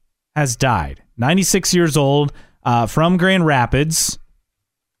Pop-Tart has died. 96 years old, from Grand Rapids.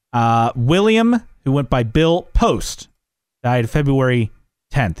 William, who went by Bill Post, died February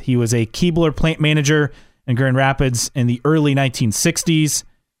 10th. He was a Keebler plant manager in Grand Rapids in the early 1960s.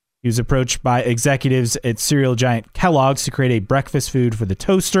 He was approached by executives at cereal giant Kellogg's to create a breakfast food for the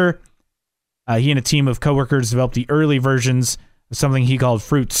toaster. He and a team of coworkers developed the early versions of something he called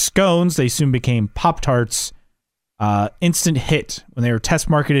fruit scones. They soon became Pop-Tarts. Instant hit when they were test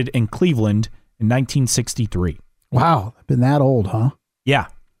marketed in Cleveland in 1963. Wow, been that old, huh? Yeah.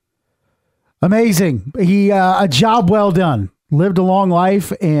 Amazing. He a job well done. Lived a long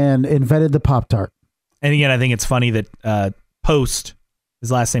life and invented the Pop-Tart. And again, I think it's funny that Post,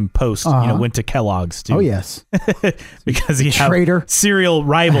 his last name Post, went to Kellogg's too. Oh yes, because he had cereal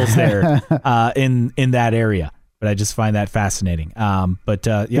rivals there in that area. But I just find that fascinating. I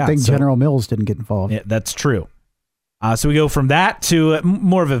think General Mills didn't get involved. Yeah, that's true. So we go from that to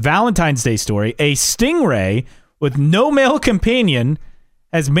more of a Valentine's Day story. A stingray with no male companion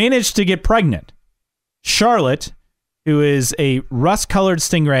has managed to get pregnant. Charlotte, who is a rust-colored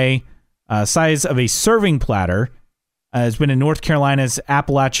stingray size of a serving platter, has been in North Carolina's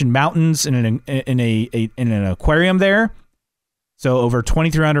Appalachian Mountains in an aquarium there. So over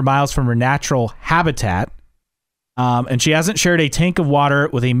 2,300 miles from her natural habitat. And she hasn't shared a tank of water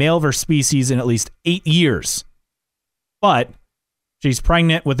with a male of her species in at least 8 years. But she's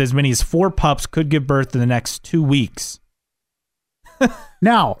pregnant with as many as 4 pups, could give birth in the next 2 weeks.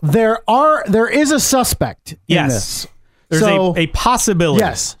 Now, there is a suspect in this. There's a possibility.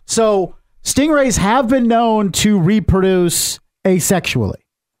 Yes. So stingrays have been known to reproduce asexually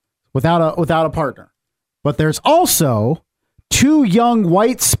without a partner. But there's also 2 young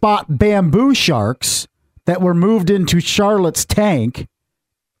white spot bamboo sharks that were moved into Charlotte's tank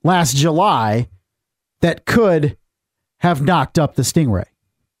last July that could have knocked up the stingray.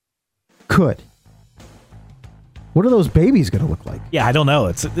 Could. What are those babies going to look like? Yeah, I don't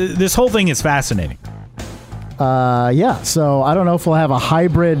know. This whole thing is fascinating. Yeah, so I don't know if we'll have a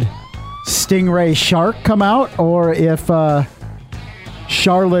hybrid stingray shark come out or if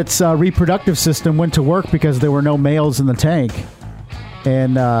Charlotte's reproductive system went to work because there were no males in the tank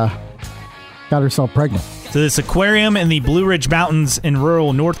and got herself pregnant. So this aquarium in the Blue Ridge Mountains in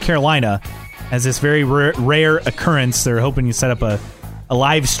rural North Carolina has this very rare occurrence. They're hoping to set up a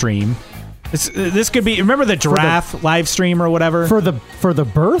live stream. This could be, remember the giraffe live stream or whatever? For the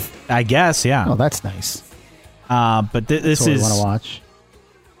birth? I guess, yeah. Oh, that's nice. But this is want to watch.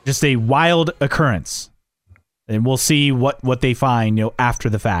 Just a wild occurrence. And we'll see what they find, after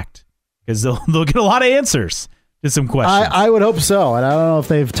the fact. Because they'll get a lot of answers to some questions. I would hope so. And I don't know if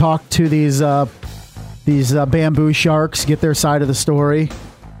they've talked to these bamboo sharks, get their side of the story.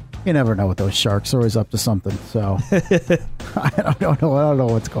 You never know with those sharks. They're always up to something. So I don't know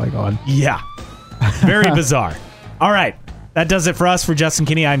what's going on. Yeah. Very bizarre. All right. That does it for us. For Justin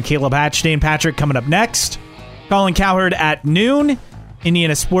Kinney, I'm Caleb Hatch. Dan Patrick coming up next. Colin Cowherd at noon.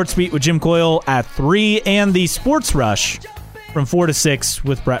 Indiana Sports Beat with Jim Coyle at 3. And the Sports Rush from 4 to 6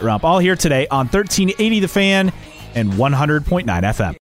 with Brett Rump. All here today on 1380 The Fan and 100.9 FM.